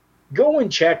 Go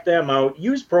and check them out.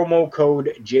 Use promo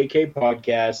code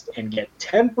JKPodcast and get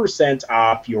 10%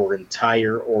 off your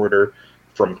entire order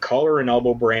from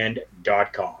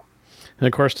collarandelbowbrand.com. And,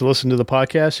 of course, to listen to the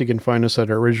podcast, you can find us at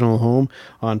our original home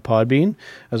on Podbean,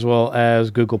 as well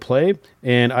as Google Play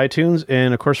and iTunes.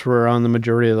 And, of course, we're on the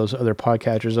majority of those other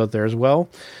podcatchers out there as well.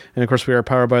 And, of course, we are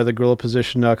powered by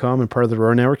thegorillaposition.com and part of the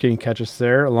Roar Network. You can catch us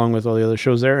there, along with all the other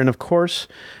shows there. And, of course,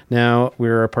 now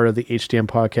we're a part of the HDM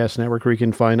Podcast Network, where you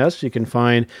can find us. You can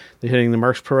find the Hitting the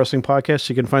Marks Pro Wrestling Podcast.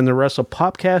 You can find the Wrestle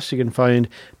Popcast. You can find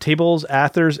Tables,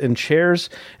 Athers, and Chairs.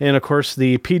 And, of course,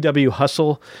 the PW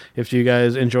Hustle. If you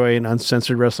guys enjoy an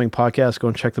uncensored wrestling podcast, go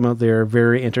and check them out. They are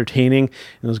very entertaining,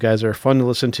 and those guys are fun to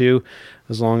listen to,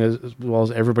 as well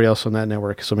as everybody else on that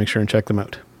network. So make sure and check them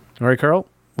out. All right, Carl.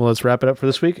 Well, let's wrap it up for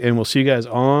this week, and we'll see you guys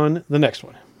on the next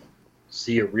one.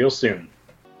 See you real soon.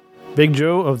 Big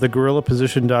Joe of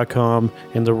thegorillaposition.com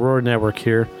and the Roar Network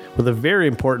here with a very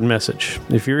important message.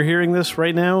 If you're hearing this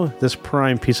right now, this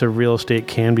prime piece of real estate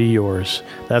can be yours.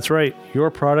 That's right.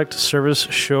 Your product, service,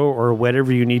 show, or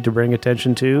whatever you need to bring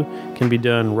attention to can be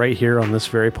done right here on this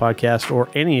very podcast or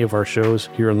any of our shows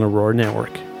here on the Roar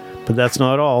Network. But that's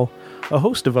not all. A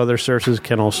host of other services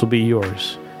can also be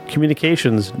yours.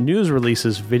 Communications, news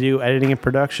releases, video editing and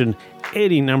production,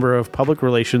 any number of public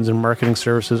relations and marketing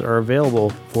services are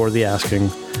available for the asking.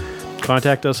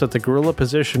 Contact us at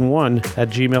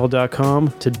thegorillaposition1@gmail.com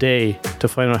today to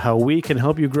find out how we can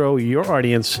help you grow your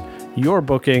audience, your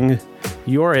booking,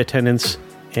 your attendance,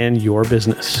 and your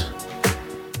business.